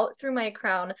and out through my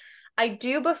crown. I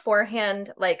do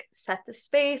beforehand like set the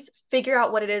space, figure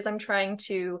out what it is I'm trying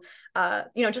to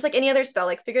just like any other spell,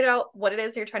 like figure out what it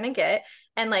is you're trying to get,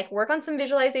 and like work on some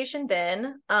visualization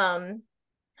then.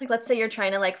 Like, let's say you're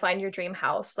trying to like find your dream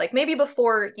house, like maybe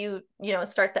before you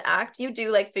start the act, you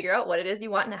do like figure out what it is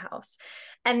you want in a house.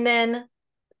 And then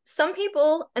some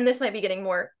people, and this might be getting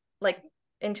more like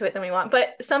into it than we want,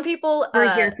 but some people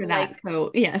we're here for that.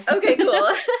 So yes. Okay, cool.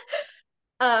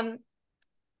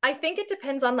 I think it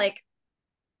depends on like,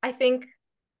 I think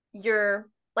you're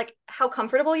like how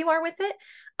comfortable you are with it.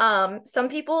 Some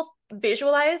people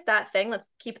visualize that thing, let's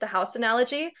keep the house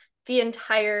analogy, the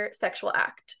entire sexual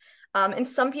act. And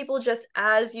some people just,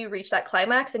 as you reach that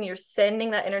climax and you're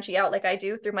sending that energy out, like I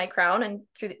do through my crown and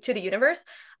to the universe,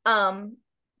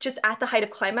 just at the height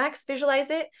of climax, visualize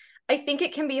it. I think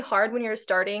it can be hard when you're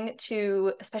starting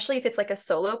to, especially if it's like a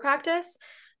solo practice,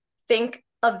 think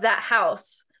of that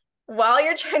house while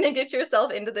you're trying to get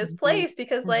yourself into this place,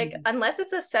 because like unless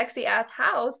it's a sexy ass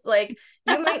house, like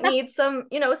you might need some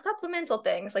supplemental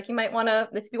things. Like you might want to,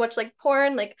 if you watch like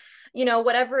porn, like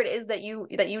whatever it is that you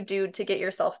do to get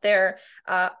yourself there.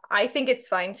 I think it's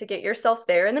fine to get yourself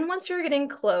there, and then once you're getting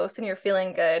close and you're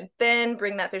feeling good, then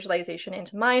bring that visualization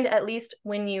into mind, at least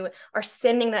when you are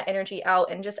sending that energy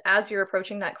out. And just as you're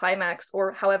approaching that climax,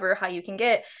 or however high you can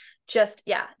get, just,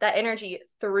 yeah, that energy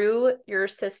through your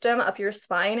system, up your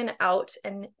spine and out,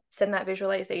 and send that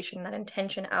visualization, that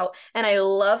intention out. And I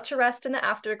love to rest in the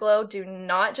afterglow. Do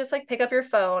not just like pick up your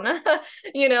phone,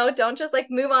 you know, don't just like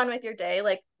move on with your day.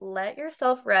 Like let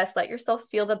yourself rest, let yourself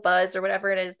feel the buzz or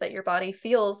whatever it is that your body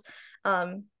feels.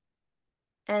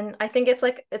 And I think it's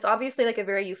like, it's obviously like a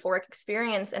very euphoric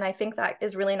experience. And I think that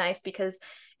is really nice because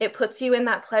it puts you in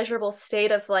that pleasurable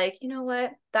state of like, you know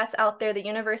what, that's out there. The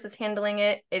universe is handling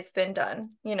it. It's been done,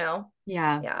 you know?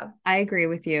 Yeah. Yeah. I agree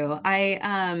with you.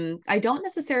 I don't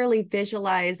necessarily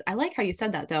visualize. I like how you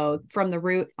said that though, from the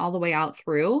root all the way out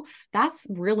through. That's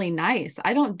really nice.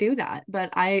 I don't do that,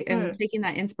 but I am taking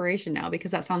that inspiration now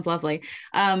because that sounds lovely.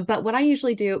 But what I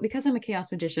usually do, because I'm a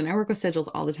chaos magician, I work with sigils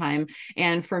all the time.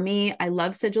 And for me, I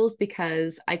love sigils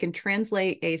because I can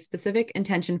translate a specific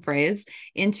intention phrase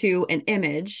into an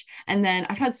image. And then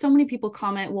I've had so many people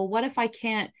comment, well, what if I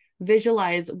can't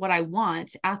visualize what I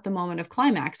want at the moment of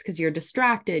climax because you're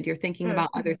distracted, you're thinking about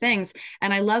other things.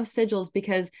 And I love sigils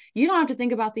because you don't have to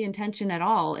think about the intention at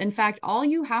all. In fact, all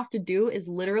you have to do is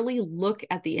literally look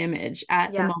at the image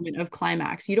at the moment of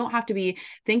climax. You don't have to be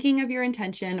thinking of your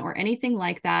intention or anything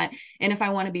like that. And if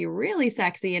I want to be really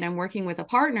sexy and I'm working with a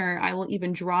partner, I will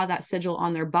even draw that sigil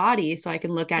on their body so I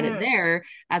can look at it there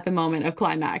at the moment of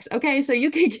climax. Okay, so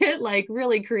you can get like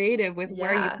really creative with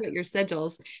where you put your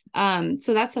sigils.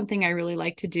 So that's something I really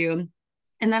like to do.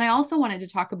 And then I also wanted to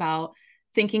talk about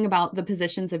thinking about the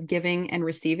positions of giving and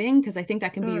receiving, because I think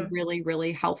that can be really,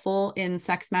 really helpful in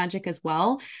sex magic as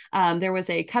well. There was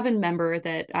a coven member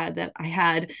that I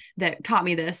had that taught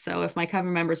me this. So if my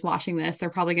coven member's watching this, they're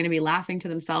probably going to be laughing to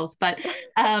themselves. But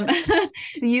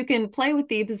you can play with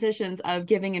the positions of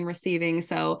giving and receiving.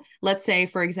 So let's say,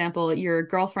 for example, your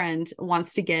girlfriend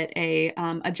wants to get a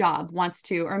job, wants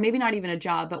to, or maybe not even a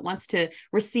job, but wants to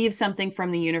receive something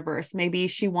from the universe. Maybe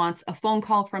she wants a phone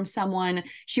call from someone.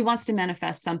 She wants to manifest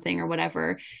something or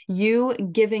whatever. You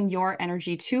giving your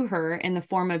energy to her in the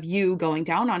form of you going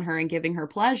down on her and giving her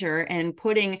pleasure and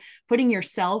putting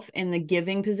yourself in the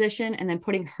giving position and then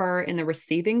putting her in the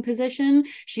receiving position.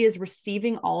 She is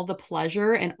receiving all the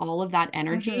pleasure and all of that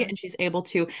energy, and she's able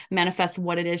to manifest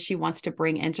what it is she wants to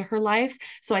bring into her life.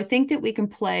 So I think that we can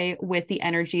play with the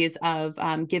energies of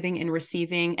giving and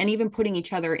receiving, and even putting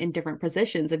each other in different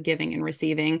positions of giving and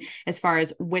receiving as far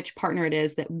as which partner it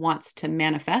is that wants to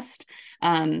manifest.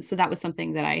 So that was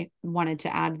something that I wanted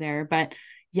to add there. But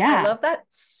yeah, I love that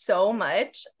so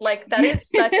much. Like that is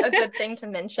such a good thing to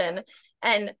mention.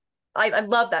 And I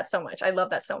love that so much. I love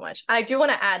that so much. I do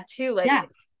want to add too, like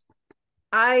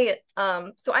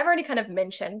so I've already kind of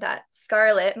mentioned that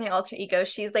Scarlett, my alter ego,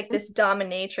 she's like this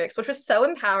dominatrix, which was so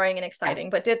empowering and exciting,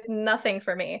 but did nothing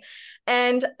for me.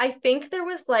 And I think there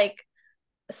was like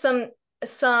some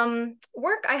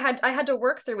work I had to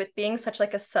work through with being such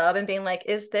like a sub and being like,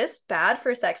 is this bad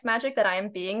for sex magic that I am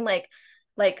being like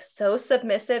so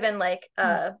submissive and like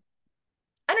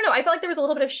I don't know, I felt like there was a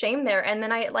little bit of shame there. And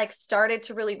then I like started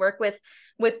to really work with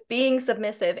being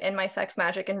submissive in my sex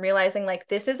magic and realizing like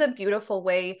this is a beautiful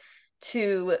way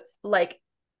to like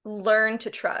learn to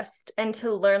trust and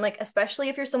to learn, like, especially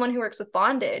if you're someone who works with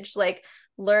bondage, like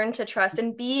learn to trust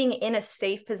and being in a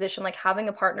safe position, like having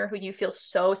a partner who you feel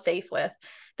so safe with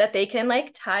that they can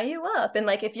like tie you up. And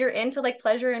like if you're into like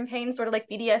pleasure and pain, sort of like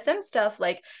BDSM stuff,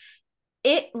 like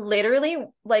it literally,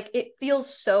 like it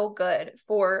feels so good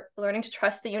for learning to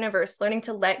trust the universe, learning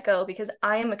to let go, because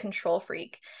I am a control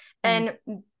freak. And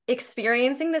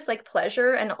experiencing this like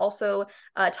pleasure and also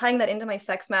tying that into my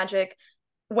sex magic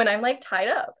when I'm like tied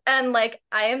up and like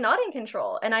I am not in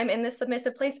control and I'm in this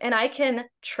submissive place and I can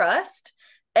trust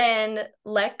and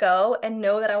let go and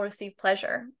know that I'll receive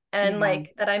pleasure and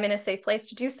like that I'm in a safe place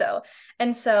to do so.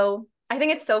 And so I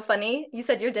think it's so funny. You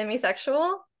said you're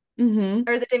demisexual.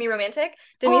 Or is it demi-romantic?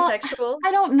 Demisexual? Well, I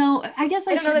don't know. I guess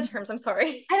I don't know the terms. I'm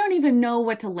sorry. I don't even know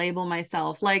what to label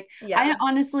myself. Like, yeah. I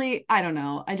don't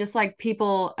know. I just like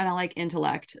people and I like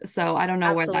intellect. So I don't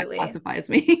know where that classifies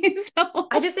me. So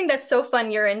I just think that's so fun.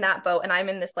 You're in that boat and I'm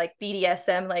in this like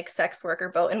BDSM, like sex worker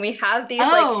boat. And we have these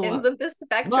like ends of the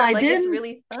spectrum. Well, like it's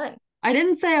really fun. I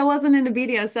didn't say I wasn't into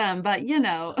BDSM, but you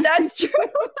know. That's true.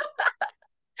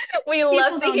 We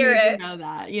love to hear it. Know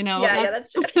that, you know. Yeah,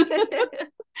 that's true.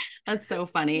 That's so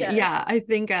funny. Yes. Yeah, I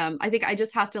think I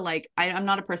just have to like I'm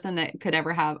not a person that could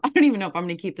ever have, I don't even know if I'm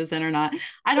gonna keep this in or not.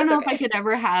 I don't know if I could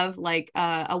ever have like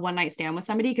a one night stand with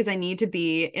somebody because I need to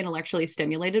be intellectually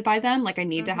stimulated by them. Like I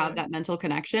need to have that mental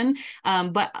connection.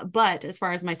 But as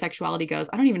far as my sexuality goes,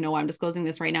 I don't even know why I'm disclosing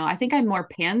this right now. I think I'm more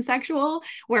pansexual,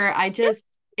 where I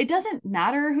just it doesn't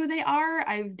matter who they are.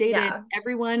 I've dated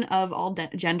everyone of all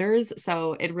genders,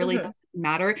 so it really doesn't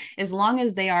matter. As long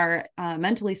as they are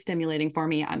mentally stimulating for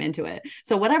me, I'm into it.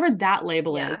 So whatever that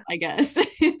label is, I guess.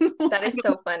 That is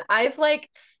so fun.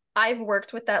 I've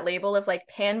worked with that label of like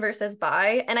pan versus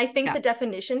bi, and I think the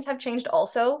definitions have changed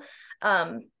also.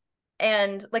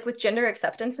 And like with gender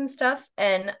acceptance and stuff.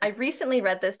 And I recently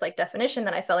read this like definition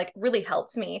that I felt like really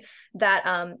helped me, that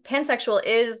pansexual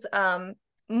is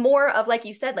more of, like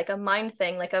you said, like a mind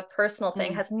thing, like a personal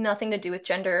thing, has nothing to do with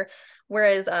gender.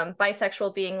 Whereas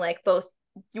bisexual being like both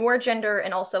your gender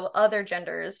and also other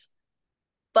genders,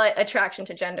 but attraction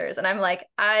to genders. And I'm like,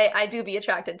 I do be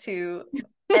attracted to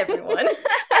everyone.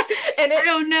 And I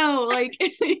don't know, like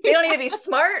they don't need to be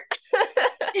smart.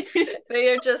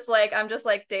 They are just like, I'm just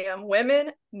like, damn,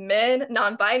 women, men,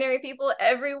 non-binary people,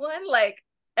 everyone, like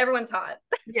everyone's hot.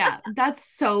 Yeah, that's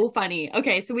so funny.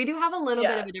 Okay, so we do have a little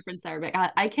bit of a difference there, but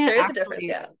I can't there is actually,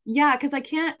 a difference, yeah, because I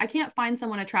can't find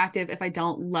someone attractive if I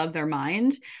don't love their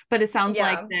mind. But it sounds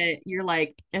like that you're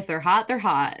like, if they're hot, they're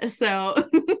hot. So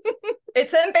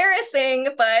it's embarrassing,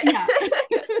 but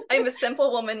I'm a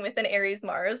simple woman with an Aries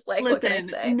Mars. Like, listen, what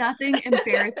can I say? Nothing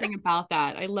embarrassing about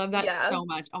that. I love that so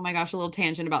much. Oh my gosh, a little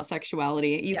tangent about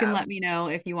sexuality. You can let me know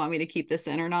if you want me to keep this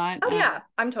in or not. Oh yeah,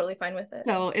 I'm totally fine with it.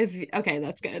 So okay,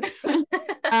 that's good.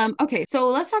 Okay, so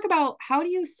let's talk about, how do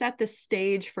you set the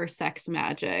stage for sex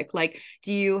magic? Like,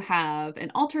 do you have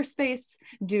an altar space?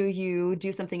 Do you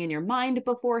do something in your mind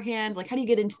beforehand? Like, how do you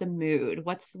get into the mood?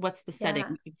 What's the setting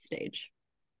of the stage?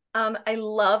 I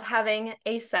love having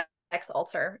a sex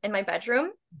altar in my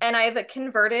bedroom, and I've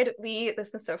converted,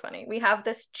 this is so funny. We have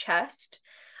this chest.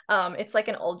 It's like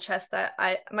an old chest that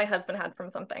my husband had from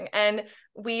something, and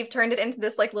we've turned it into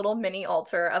this like little mini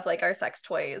altar of like our sex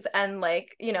toys and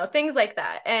like, you know, things like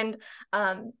that. And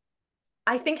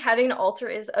I think having an altar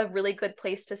is a really good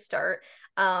place to start.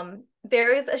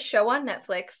 There is a show on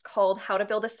Netflix called How to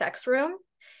Build a Sex Room.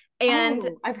 And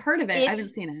I've heard of it. I haven't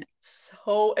seen it.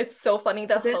 So it's so funny.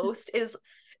 The host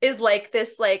is like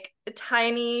this like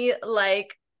tiny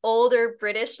like older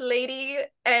British lady,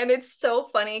 and it's so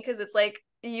funny because it's like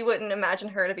you wouldn't imagine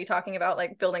her to be talking about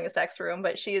like building a sex room,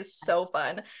 but she is so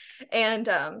fun. And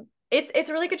it's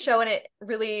a really good show, and it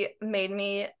really made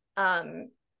me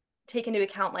take into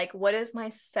account like, what does my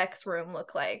sex room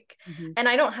look like? And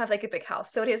I don't have like a big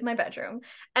house, so it is my bedroom.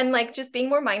 And like just being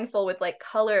more mindful with like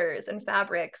colors and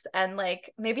fabrics, and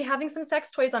like maybe having some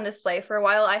sex toys on display. For a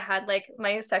while I had like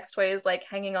my sex toys like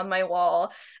hanging on my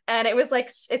wall, and it was like,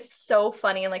 it's so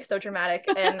funny and like so dramatic,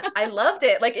 and I loved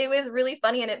it. Like it was really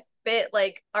funny, and it fit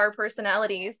like our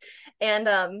personalities.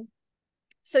 And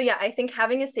so yeah, I think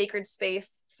having a sacred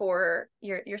space for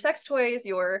your sex toys,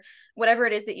 your whatever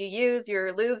it is that you use,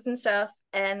 your lubes and stuff.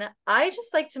 And I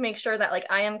just like to make sure that like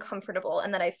I am comfortable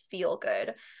and that I feel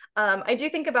good. I do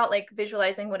think about like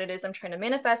visualizing what it is I'm trying to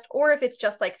manifest, or if it's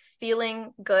just like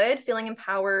feeling good, feeling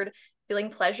empowered,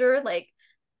 feeling pleasure, like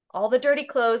all the dirty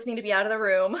clothes need to be out of the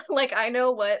room. Like I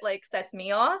know what like sets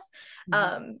me off.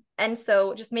 And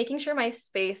so just making sure my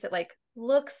space, it like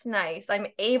looks nice, I'm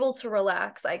able to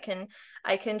relax, I can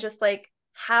just like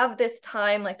have this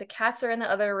time, like the cats are in the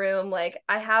other room, like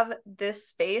I have this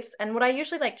space. And what I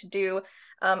usually like to do,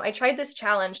 I tried this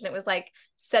challenge, and it was like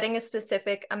setting a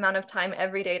specific amount of time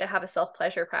every day to have a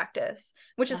self-pleasure practice,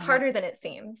 which is harder than it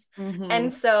seems.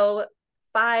 And so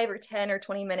 5 or 10 or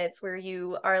 20 minutes where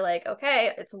you are like,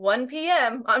 okay, it's 1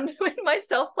 p.m. I'm doing my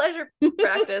self-pleasure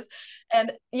practice.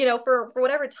 And, you know, for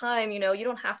whatever time, you know, you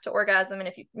don't have to orgasm. And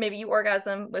if maybe you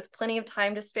orgasm with plenty of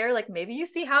time to spare, like maybe you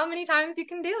see how many times you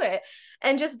can do it.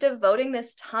 And just devoting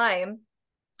this time,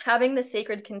 having the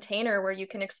sacred container where you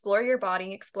can explore your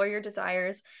body, explore your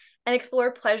desires, and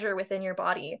explore pleasure within your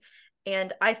body.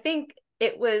 And I think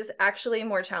it was actually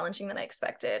more challenging than I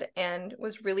expected, and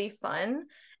was really fun.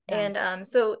 And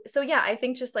so yeah, I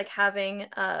think just like having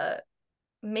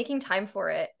making time for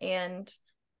it, and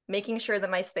making sure that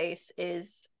my space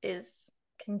is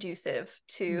conducive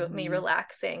to me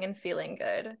relaxing and feeling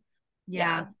good.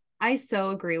 Yeah, I so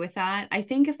agree with that. I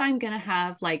think if I'm gonna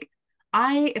have like,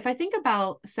 if I think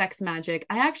about sex magic,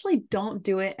 I actually don't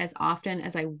do it as often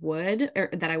as I would, or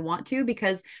that I want to,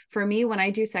 because for me, when I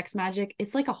do sex magic,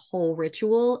 it's like a whole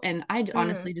ritual, and I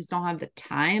honestly just don't have the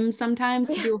time sometimes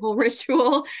to do a whole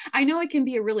ritual. I know it can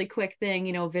be a really quick thing,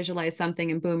 you know, visualize something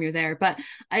and boom, you're there. But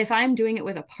if I'm doing it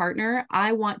with a partner,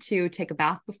 I want to take a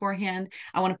bath beforehand.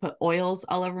 I want to put oils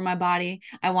all over my body.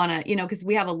 I want to, you know, because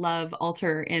we have a love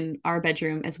altar in our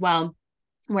bedroom as well.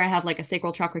 where I have like a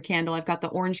sacral chakra candle. I've got the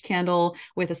orange candle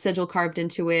with a sigil carved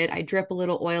into it. I drip a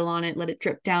little oil on it, let it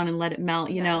drip down and let it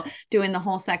melt, you know, doing the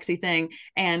whole sexy thing.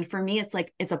 And for me, it's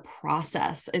like, it's a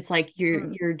process. It's like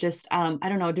you're just, I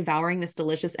don't know, devouring this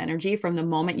delicious energy from the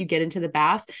moment you get into the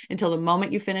bath until the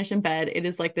moment you finish in bed. It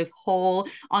is like this whole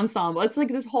ensemble. It's like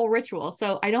this whole ritual.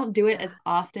 So I don't do it as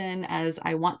often as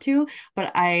I want to,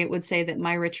 but I would say that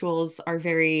my rituals are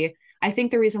very, I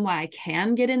think the reason why I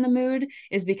can get in the mood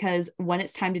is because when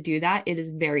it's time to do that, it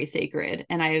is very sacred.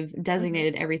 And I've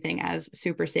designated everything as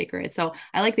super sacred. So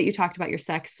I like that you talked about your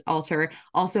sex altar.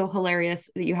 Also hilarious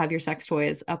that you have your sex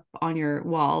toys up on your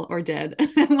wall, or did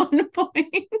at one point.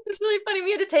 It's really funny.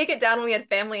 We had to take it down when we had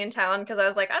family in town because I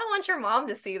was like, I don't want your mom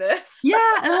to see this. Yeah.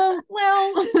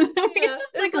 Well,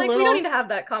 it's like we don't need to have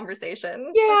that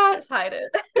conversation. Yeah. Let's hide it.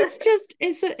 It's just,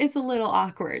 it's a little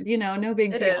awkward, you know, no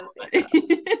big deal.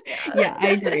 Yeah, I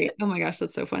agree. Oh my gosh,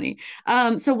 that's so funny.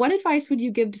 So what advice would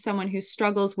you give to someone who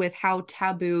struggles with how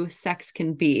taboo sex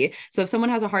can be? So if someone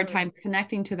has a hard time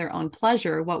connecting to their own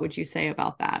pleasure, what would you say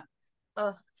about that?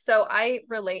 So I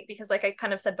relate because like I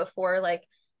kind of said before, like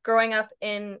growing up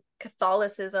in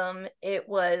Catholicism, it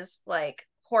was like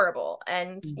horrible.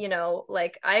 And, you know,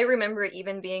 like I remember it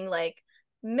even being like,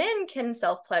 men can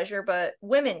self-pleasure, but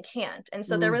women can't. And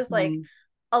so there was like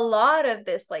a lot of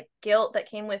this like guilt that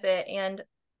came with it. And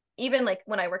even like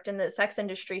when I worked in the sex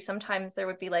industry, sometimes there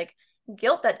would be like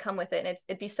guilt that come with it, and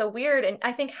it'd be so weird. And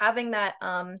I think having that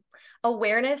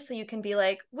awareness, so you can be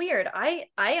like, weird, I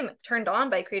am turned on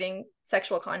by creating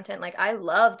sexual content, like I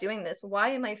love doing this, why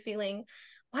am I feeling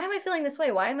this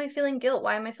way, why am I feeling guilt,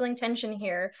 why am I feeling tension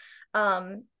here?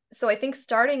 So I think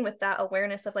starting with that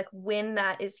awareness of like when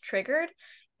that is triggered,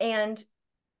 and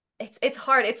it's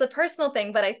hard, it's a personal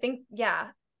thing, but I think, yeah,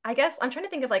 I guess I'm trying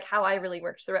to think of like how I really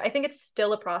worked through it. I think it's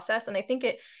still a process, and I think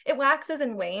it waxes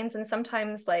and wanes, and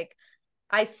sometimes like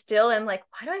I still am like,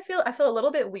 why do I feel a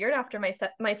little bit weird after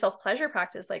my self-pleasure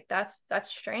practice, like that's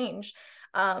strange.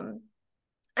 And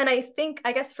I think,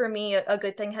 I guess for me, a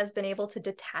good thing has been able to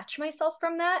detach myself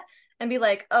from that and be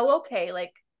like, oh, okay,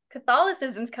 like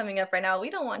Catholicism's coming up right now, we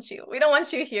don't want you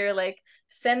here, like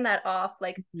send that off.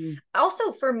 Like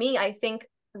also for me, I think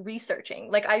researching,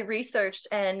 like I researched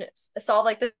and saw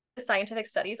like the scientific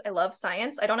studies. I love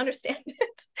science, I don't understand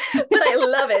it but I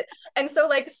love it. And so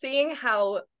like seeing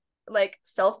how like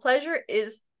self-pleasure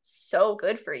is so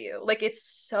good for you, like it's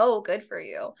so good for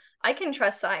you, I can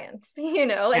trust science, you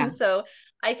know. And so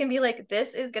I can be like,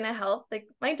 this is gonna help like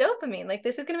my dopamine, like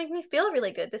this is gonna make me feel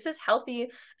really good, this is healthy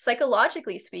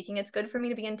psychologically speaking, it's good for me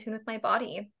to be in tune with my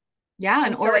body. Yeah,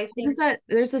 and so I think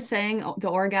there's a saying, the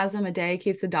orgasm a day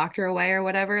keeps the doctor away, or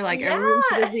whatever. Like everyone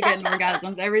should just be getting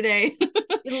orgasms every day.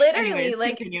 Literally. Anyways,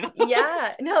 like continue.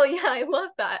 I love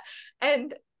that.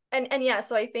 And yeah,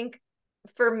 so I think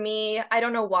for me, I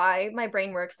don't know why my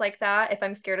brain works like that. If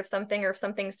I'm scared of something or if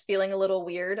something's feeling a little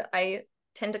weird, I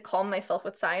tend to calm myself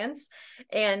with science.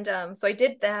 And so I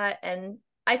did that, and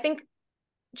I think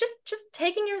just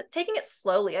taking it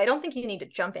slowly. I don't think you need to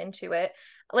jump into it.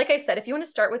 Like I said, if you want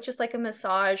to start with just like a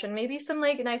massage and maybe some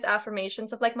like nice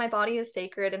affirmations of like my body is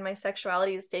sacred and my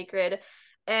sexuality is sacred,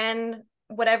 and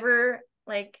whatever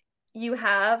like you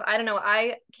have, I don't know,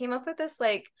 I came up with this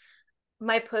like,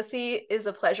 my pussy is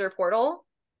a pleasure portal.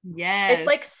 Yes. It's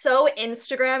like so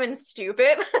Instagram and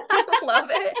stupid. I love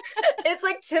it. It's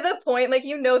like to the point, like,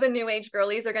 you know, the new age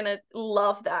girlies are gonna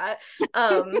love that.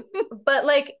 But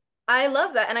like I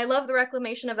love that, and I love the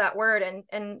reclamation of that word.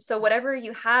 And so whatever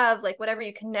you have, like whatever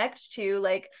you connect to,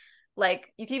 like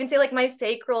you can even say like my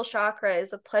sacral chakra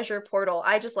is a pleasure portal.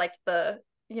 I just liked the,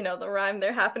 you know, the rhyme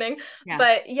there happening.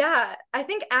 But yeah, I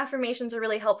think affirmations are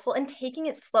really helpful, and taking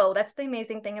it slow. That's the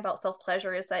amazing thing about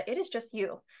self-pleasure, is that it is just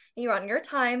you're on your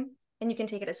time, and you can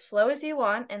take it as slow as you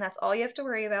want, and that's all you have to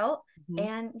worry about.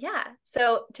 And yeah,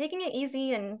 so taking it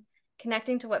easy and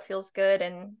connecting to what feels good,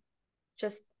 and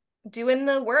just doing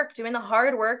the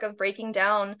hard work of breaking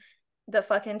down the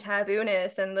fucking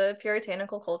tabooness and the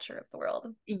puritanical culture of the world.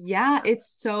 Yeah, it's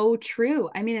so true.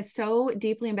 I mean, it's so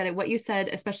deeply embedded. What you said,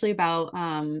 especially about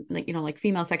like, you know, like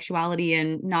female sexuality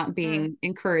and not being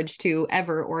encouraged to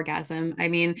ever orgasm. I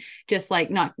mean, just like,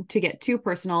 not to get too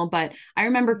personal, but I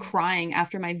remember crying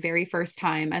after my very first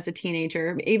time as a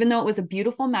teenager, even though it was a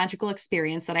beautiful, magical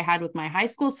experience that I had with my high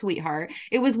school sweetheart.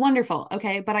 It was wonderful.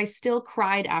 Okay. But I still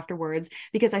cried afterwards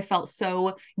because I felt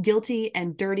so guilty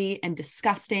and dirty and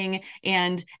disgusting.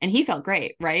 and he felt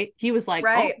great, right? He was like,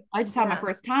 oh, Right. I just had my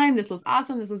first time, this was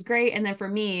awesome, this was great. And then for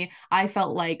me, I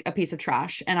felt like a piece of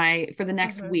trash, and I for the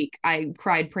next week I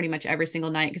cried pretty much every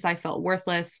single night because I felt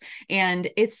worthless. And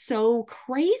it's so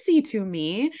crazy to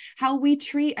me how we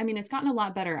treat, I mean, it's gotten a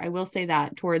lot better, I will say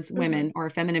that, towards women or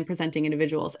feminine presenting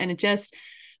individuals. And it just,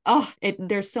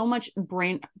 there's so much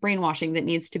brainwashing that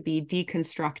needs to be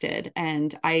deconstructed.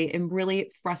 And I am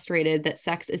really frustrated that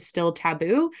sex is still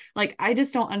taboo. Like, I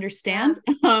just don't understand.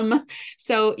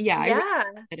 So yeah, I really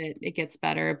hope that it gets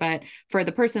better. But for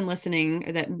the person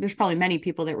listening, that there's probably many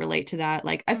people that relate to that.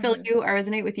 Like, I feel you, I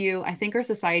resonate with you. I think our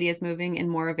society is moving in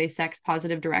more of a sex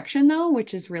positive direction though,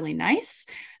 which is really nice.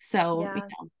 So, you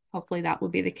know, hopefully that will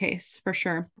be the case for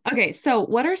sure. Okay, so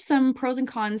what are some pros and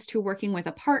cons to working with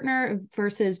a partner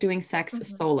versus doing sex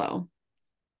solo?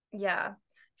 Yeah.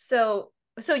 So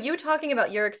you talking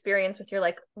about your experience with your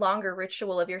like longer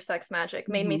ritual of your sex magic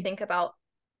made me think about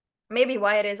maybe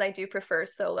why it is I do prefer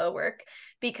solo work,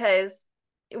 because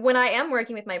when I am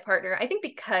working with my partner, I think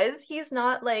because he's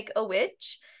not like a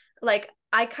witch, like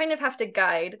I kind of have to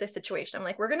guide the situation. I'm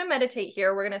like, we're going to meditate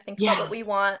here. We're going to think about what we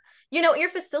want. You know, you're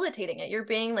facilitating it. You're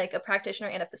being like a practitioner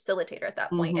and a facilitator at that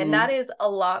point. And that is a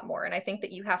lot more. And I think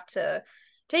that you have to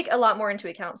take a lot more into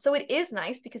account. So it is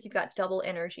nice because you've got double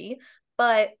energy.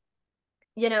 But,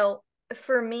 you know,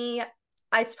 for me,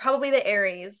 it's probably the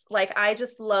Aries. Like, I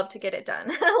just love to get it done.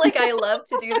 Like, I love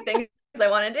to do the things I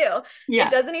want to do.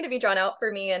 It doesn't need to be drawn out for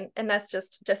me. And that's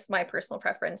just my personal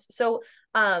preference. So,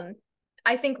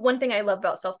 I think one thing I love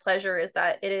about self-pleasure is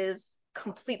that it is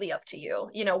completely up to you,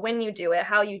 you know, when you do it,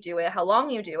 how you do it, how long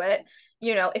you do it,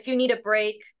 you know, if you need a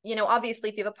break, you know, obviously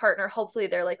if you have a partner, hopefully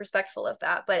they're like respectful of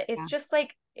that, but it's just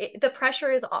like the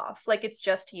pressure is off, like it's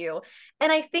just you.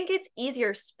 And I think it's easier,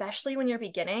 especially when you're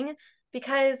beginning,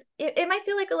 because it might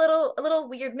feel like a little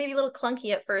weird, maybe a little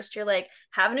clunky at first. You're like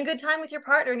having a good time with your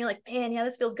partner and you're like, man, yeah,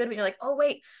 this feels good. But you're like, oh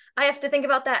wait, I have to think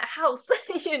about that house.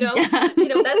 You know,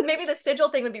 that's maybe the sigil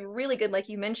thing would be really good. Like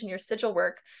you mentioned, your sigil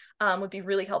work would be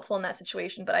really helpful in that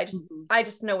situation. But I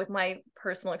just know with my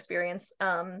personal experience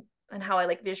and how I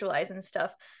like visualize and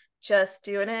stuff, just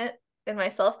doing it in my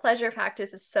self-pleasure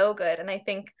practice is so good. And I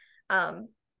think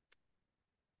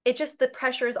it just, the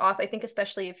pressure is off. I think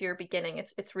especially if you're beginning,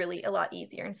 it's really a lot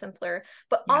easier and simpler.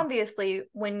 But obviously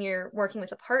when you're working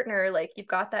with a partner, like you've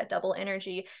got that double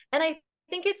energy. And I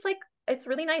think it's like, it's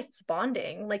really nice. It's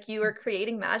bonding. Like you are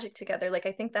creating magic together. Like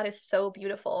I think that is so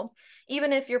beautiful.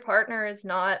 Even if your partner is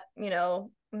not, you know,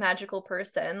 magical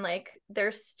person, like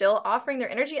they're still offering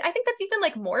their energy. I think that's even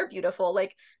like more beautiful.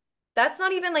 Like that's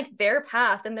not even like their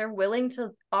path, and they're willing to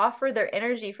offer their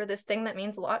energy for this thing that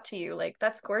means a lot to you. Like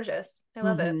that's gorgeous. I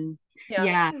love it.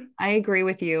 Yeah, I agree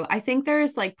with you. I think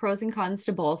there's like pros and cons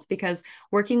to both, because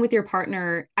working with your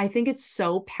partner, I think it's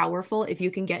so powerful if you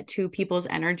can get two people's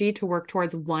energy to work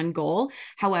towards one goal.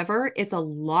 However, it's a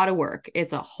lot of work.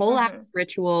 It's a whole ass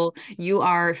ritual. You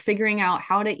are figuring out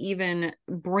how to even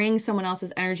bring someone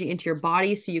else's energy into your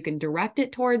body so you can direct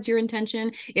it towards your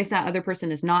intention. If that other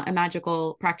person is not a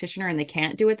magical practitioner and they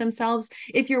can't do it themselves,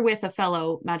 if you're with a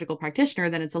fellow magical practitioner,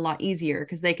 then it's a lot easier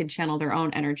because they can channel their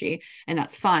own energy, and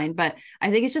that's fine. But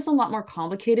I think it's just a lot more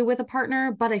complicated with a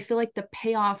partner, but I feel like the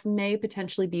payoff may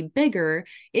potentially be bigger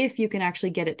if you can actually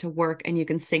get it to work and you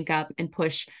can sync up and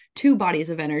push two bodies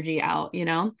of energy out, you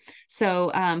know? So,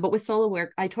 but with solo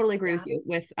work, I totally agree with you.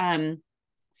 With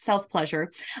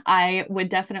self-pleasure, I would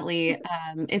definitely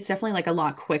it's definitely like a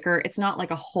lot quicker. It's not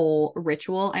like a whole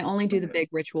ritual. I only do the big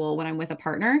ritual when I'm with a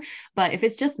partner, but if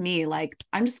it's just me, like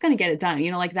I'm just gonna get it done,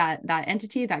 you know, like that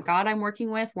entity, that god I'm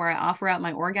working with, where I offer out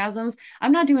my orgasms,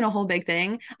 I'm not doing a whole big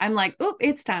thing. I'm like, oop,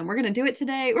 it's time, we're gonna do it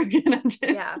today. We're gonna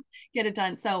just get it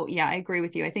done. So yeah, I agree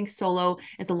with you. I think solo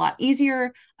is a lot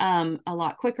easier, a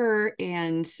lot quicker,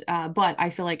 and but I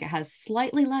feel like it has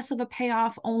slightly less of a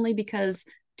payoff, only because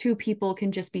two people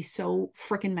can just be so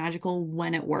freaking magical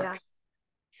when it works.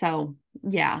 So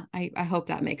yeah, I hope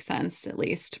that makes sense at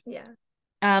least.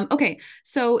 Okay,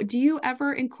 so do you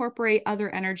ever incorporate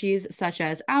other energies such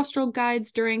as astral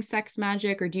guides during sex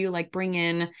magic, or do you like bring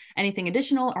in anything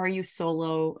additional? Or are you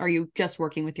solo? Are you just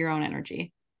working with your own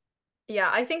energy?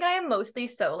 I think I am mostly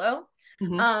solo.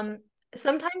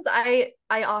 Sometimes I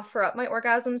offer up my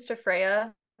orgasms to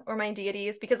Freya or my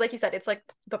deities, because like you said, it's like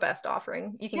the best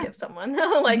offering you can give someone.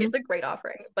 Like it's a great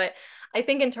offering. But I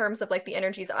think in terms of like the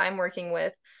energies I'm working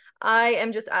with, I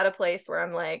am just at a place where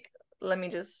I'm like, let me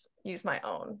just use my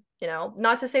own, you know,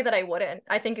 not to say that I wouldn't.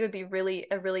 I think it would be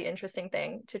a really interesting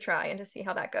thing to try and to see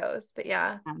how that goes. But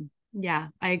Yeah,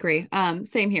 I agree.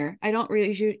 Same here. I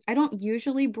don't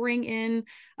usually bring in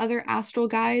other astral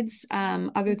guides,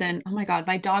 other than, oh my God,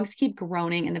 my dogs keep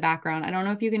groaning in the background. I don't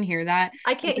know if you can hear that.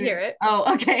 I Like can't hear it.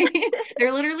 oh, okay.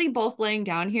 They're literally both laying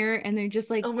down here and they're just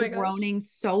like Oh my gosh. groaning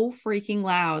so freaking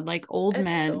loud, like old It's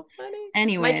men. so funny. My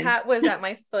Anyways. cat was at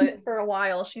my foot for a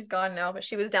while. She's gone now, but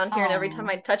she was down here, and every time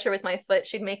Oh. I'd touch her with my foot,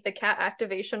 she'd make the cat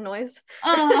activation noise.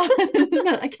 Oh,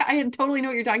 no, I totally know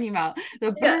what you're talking about.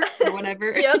 The Yeah. brr or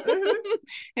whatever. Yep.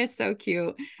 It's so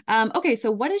cute. Okay,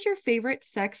 so what is your favorite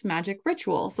sex magic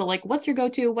ritual? So like what's your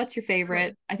go-to? What's your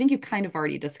favorite? I think you kind of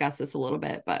already discussed this a little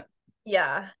bit, but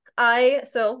Yeah.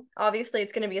 So obviously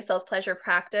it's going to be a self-pleasure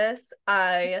practice.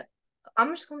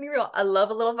 I'm just gonna be real. I love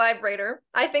a little vibrator.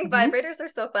 I think Mhm, vibrators are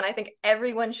so fun. I think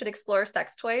everyone should explore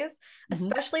sex toys, mhm.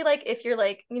 especially like if you're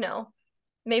like,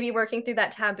 maybe working through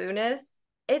that tabooness.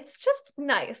 It's just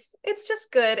nice. It's just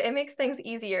good. It makes things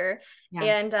easier. Yeah.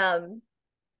 And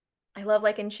I love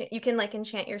like you can like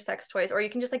enchant your sex toys, or you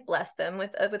can just like bless them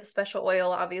with a special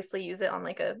oil. Obviously, use it on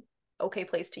like a okay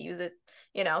place to use it.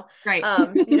 You know, Right.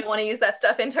 you don't want to use that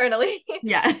stuff internally.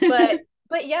 Yeah. but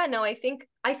but yeah, no, I think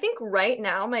right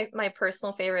now my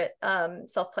personal favorite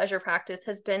self-pleasure practice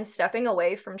has been stepping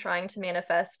away from trying to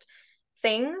manifest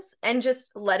things and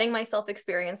just letting myself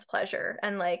experience pleasure,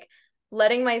 and like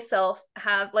letting myself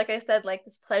have, like I said, like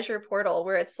this pleasure portal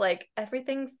where it's like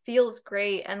everything feels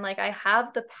great, and like I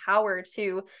have the power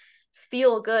to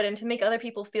feel good and to make other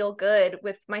people feel good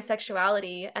with my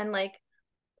sexuality. And like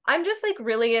I'm just like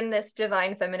really in this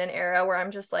divine feminine era where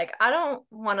I'm just like, I don't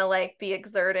want to like be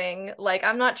exerting. Like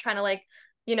I'm not trying to like,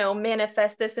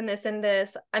 manifest this and this and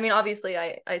this. I mean, obviously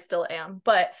I still am,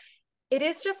 but it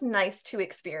is just nice to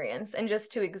experience and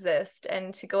just to exist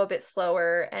and to go a bit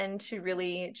slower and to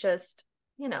really just,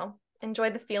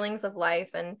 enjoy the feelings of life.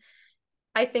 And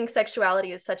I think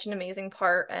sexuality is such an amazing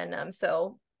part. And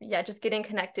so yeah, just getting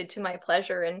connected to my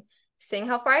pleasure and seeing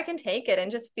how far I can take it, and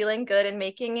just feeling good and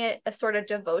making it a sort of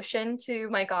devotion to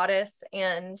my goddess,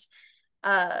 and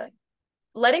uh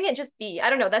letting it just be. I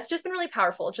don't know, that's just been really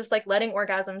powerful. Just like letting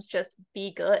orgasms just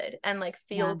be good and like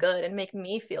Yeah. feel good and make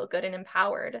me feel good and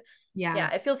empowered. Yeah. Yeah,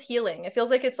 it feels healing. It feels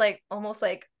like it's like almost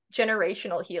like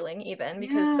generational healing even,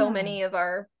 because so Yeah. many of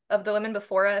the women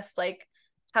before us like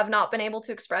have not been able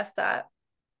to express that.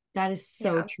 That is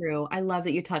so Yeah. true. I love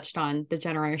that you touched on the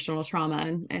generational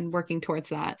trauma and working towards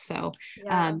that. So,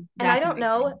 Yeah. And I that's don't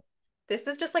amazing. know, this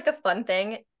is just like a fun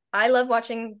thing. I love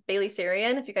watching Bailey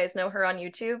Sarian. If you guys know her on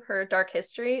YouTube, her dark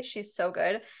history, she's so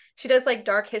good. She does like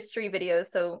dark history videos,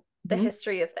 so the Mhm.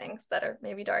 history of things that are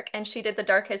maybe dark. And she did the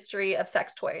dark history of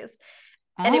sex toys.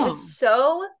 And it was Oh,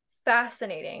 so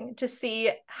fascinating to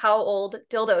see how old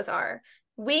dildos are.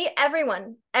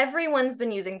 Everyone's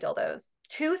been using dildos.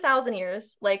 2000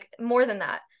 years, like more than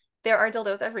that. There are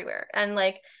dildos everywhere. And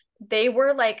like they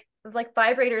were like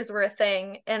vibrators were a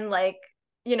thing in like,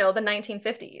 the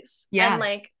 1950s. And yeah.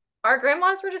 like our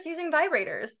grandmas were just using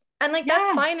vibrators. And like that's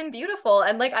Yeah. fine and beautiful.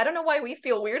 And like I don't know why we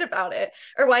feel weird about it,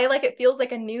 or why like it feels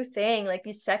like a new thing, like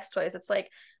these sex toys. It's like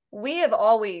we have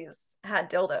always had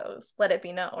dildos, let it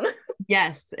be known.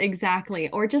 Yes, exactly.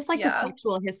 Or just like the Yeah.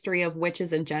 sexual history of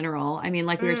witches in general. I mean,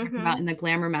 like we were talking about Mm-hmm. in the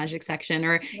glamour magic section,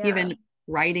 or Yeah. even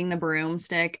riding the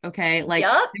broomstick. Okay. Like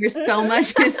Yup. there's so Mm-hmm.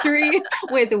 much history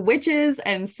with witches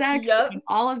and sex Yup. and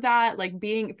all of that, like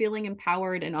feeling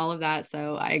empowered and all of that.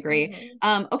 So I agree.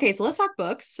 Mm-hmm. Okay, so let's talk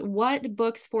books. What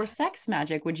books for sex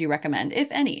magic would you recommend, if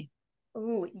any?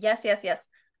 Ooh, yes, yes, yes.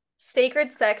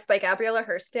 Sacred Sex by Gabriella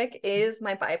Herstick is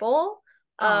my Bible.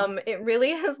 Oh. It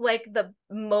really is like the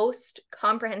most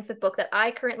comprehensive book that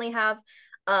I currently have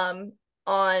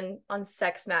on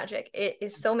sex magic. It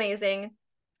is so amazing.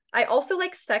 I also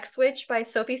like Sex Witch by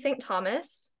Sophie St.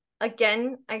 Thomas.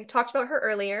 Again, I talked about her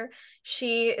earlier.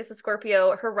 She is a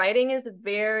Scorpio. Her writing is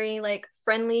very like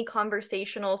friendly,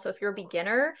 conversational. So if you're a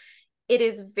beginner, it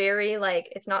is very like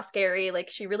it's not scary. Like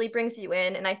she really brings you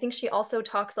in. And I think she also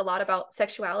talks a lot about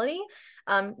sexuality,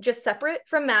 just separate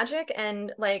from magic,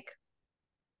 and like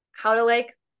how to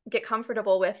like get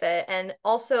comfortable with it, and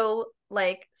also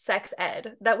like sex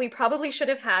ed that we probably should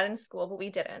have had in school but we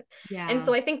didn't. And Yeah.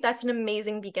 so I think that's an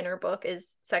amazing beginner book,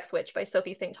 is Sex Witch by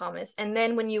Sophie St. Thomas. And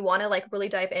then when you want to like really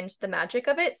dive into the magic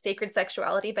of it, Sacred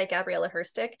Sexuality by Gabriella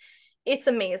Herstick. It's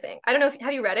amazing. I don't know if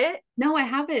have you read it? No, I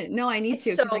haven't. No, I need It's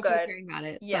to so because I keep good. hearing about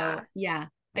it. So Yeah, yeah,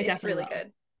 I it's definitely really will.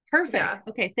 good. Perfect. Yeah.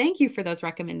 Okay. Thank you for those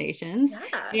recommendations.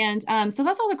 Yeah. And so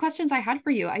that's all the questions I had for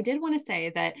you. I did want to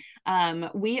say that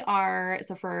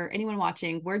so for anyone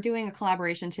watching, we're doing a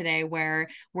collaboration today where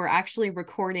we're actually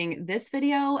recording this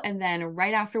video, and then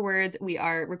right afterwards we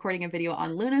are recording a video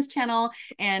on Luna's channel,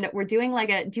 and we're doing like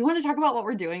do you want to talk about what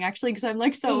we're doing actually? Because I'm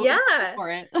like so excited for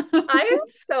it. I am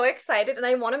so excited, and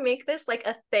I want to make this like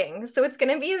a thing. So it's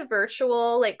going to be a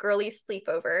virtual like girly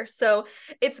sleepover. So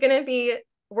it's going to be,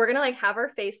 we're going to like have our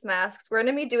face masks. We're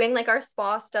going to be doing like our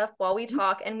spa stuff while we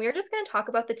talk, and we're just going to talk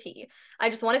about the tea. I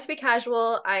just want it to be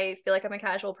casual. I feel like I'm a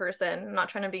casual person. I'm not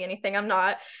trying to be anything I'm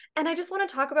not. And I just want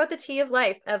to talk about the tea of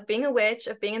life, of being a witch,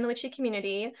 of being in the witchy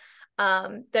community.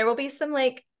 There will be some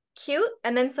like cute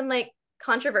and then some like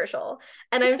controversial,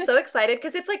 and I'm so excited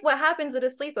because it's like what happens at a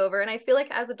sleepover, and I feel like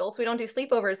as adults we don't do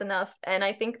sleepovers enough, and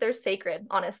I think they're sacred,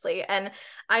 honestly. And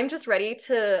I'm just ready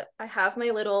to, I have my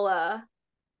little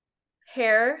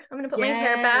hair. I'm gonna put my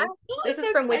hair back. Oh, This is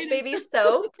so from Witch excited. Baby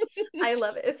soap. I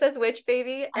love it. It says Witch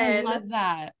Baby, I and love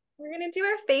that. we're gonna do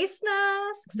our face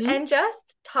masks Mhm. and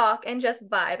just talk and just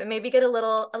vibe, and maybe get a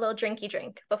little drinky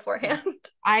drink beforehand.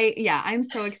 I'm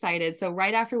so excited. So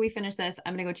right after we finish this,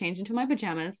 I'm gonna go change into my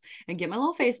pajamas and get my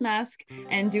little face mask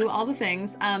and do all the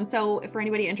things. So for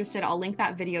anybody interested, I'll link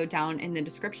that video down in the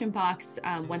description box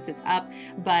once it's up.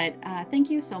 But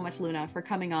thank you so much, Luna, for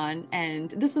coming on.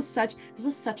 And this was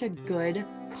such a good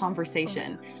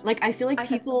conversation. Like I feel like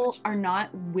people are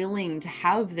not willing to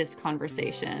have this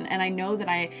conversation, and I know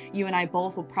that you and I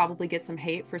both will probably get some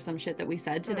hate for some shit that we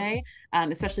said today,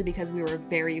 especially because we were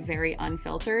very, very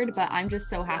unfiltered. But I'm just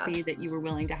so happy that you were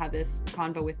willing to have this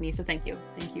convo with me. So thank you.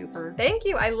 Thank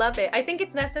you. I love it. I think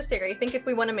it's necessary. I think if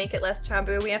we want to make it less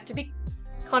taboo, we have to be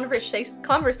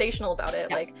conversational about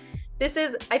it. Like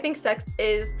I think sex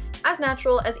is as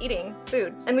natural as eating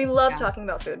food, and we love talking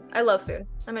about food. I love food.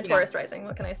 I'm a Taurus rising.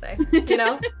 What can I say? You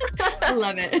know? I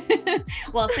love it.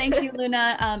 Well, thank you,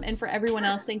 Luna. And for everyone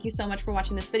else, thank you so much for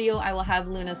watching this video. I will have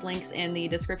Luna's links in the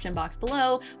description box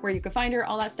below where you can find her,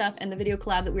 all that stuff, and the video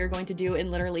collab that we are going to do in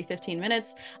literally 15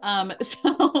 minutes.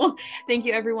 So thank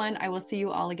you, everyone. I will see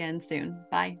you all again soon.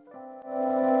 Bye.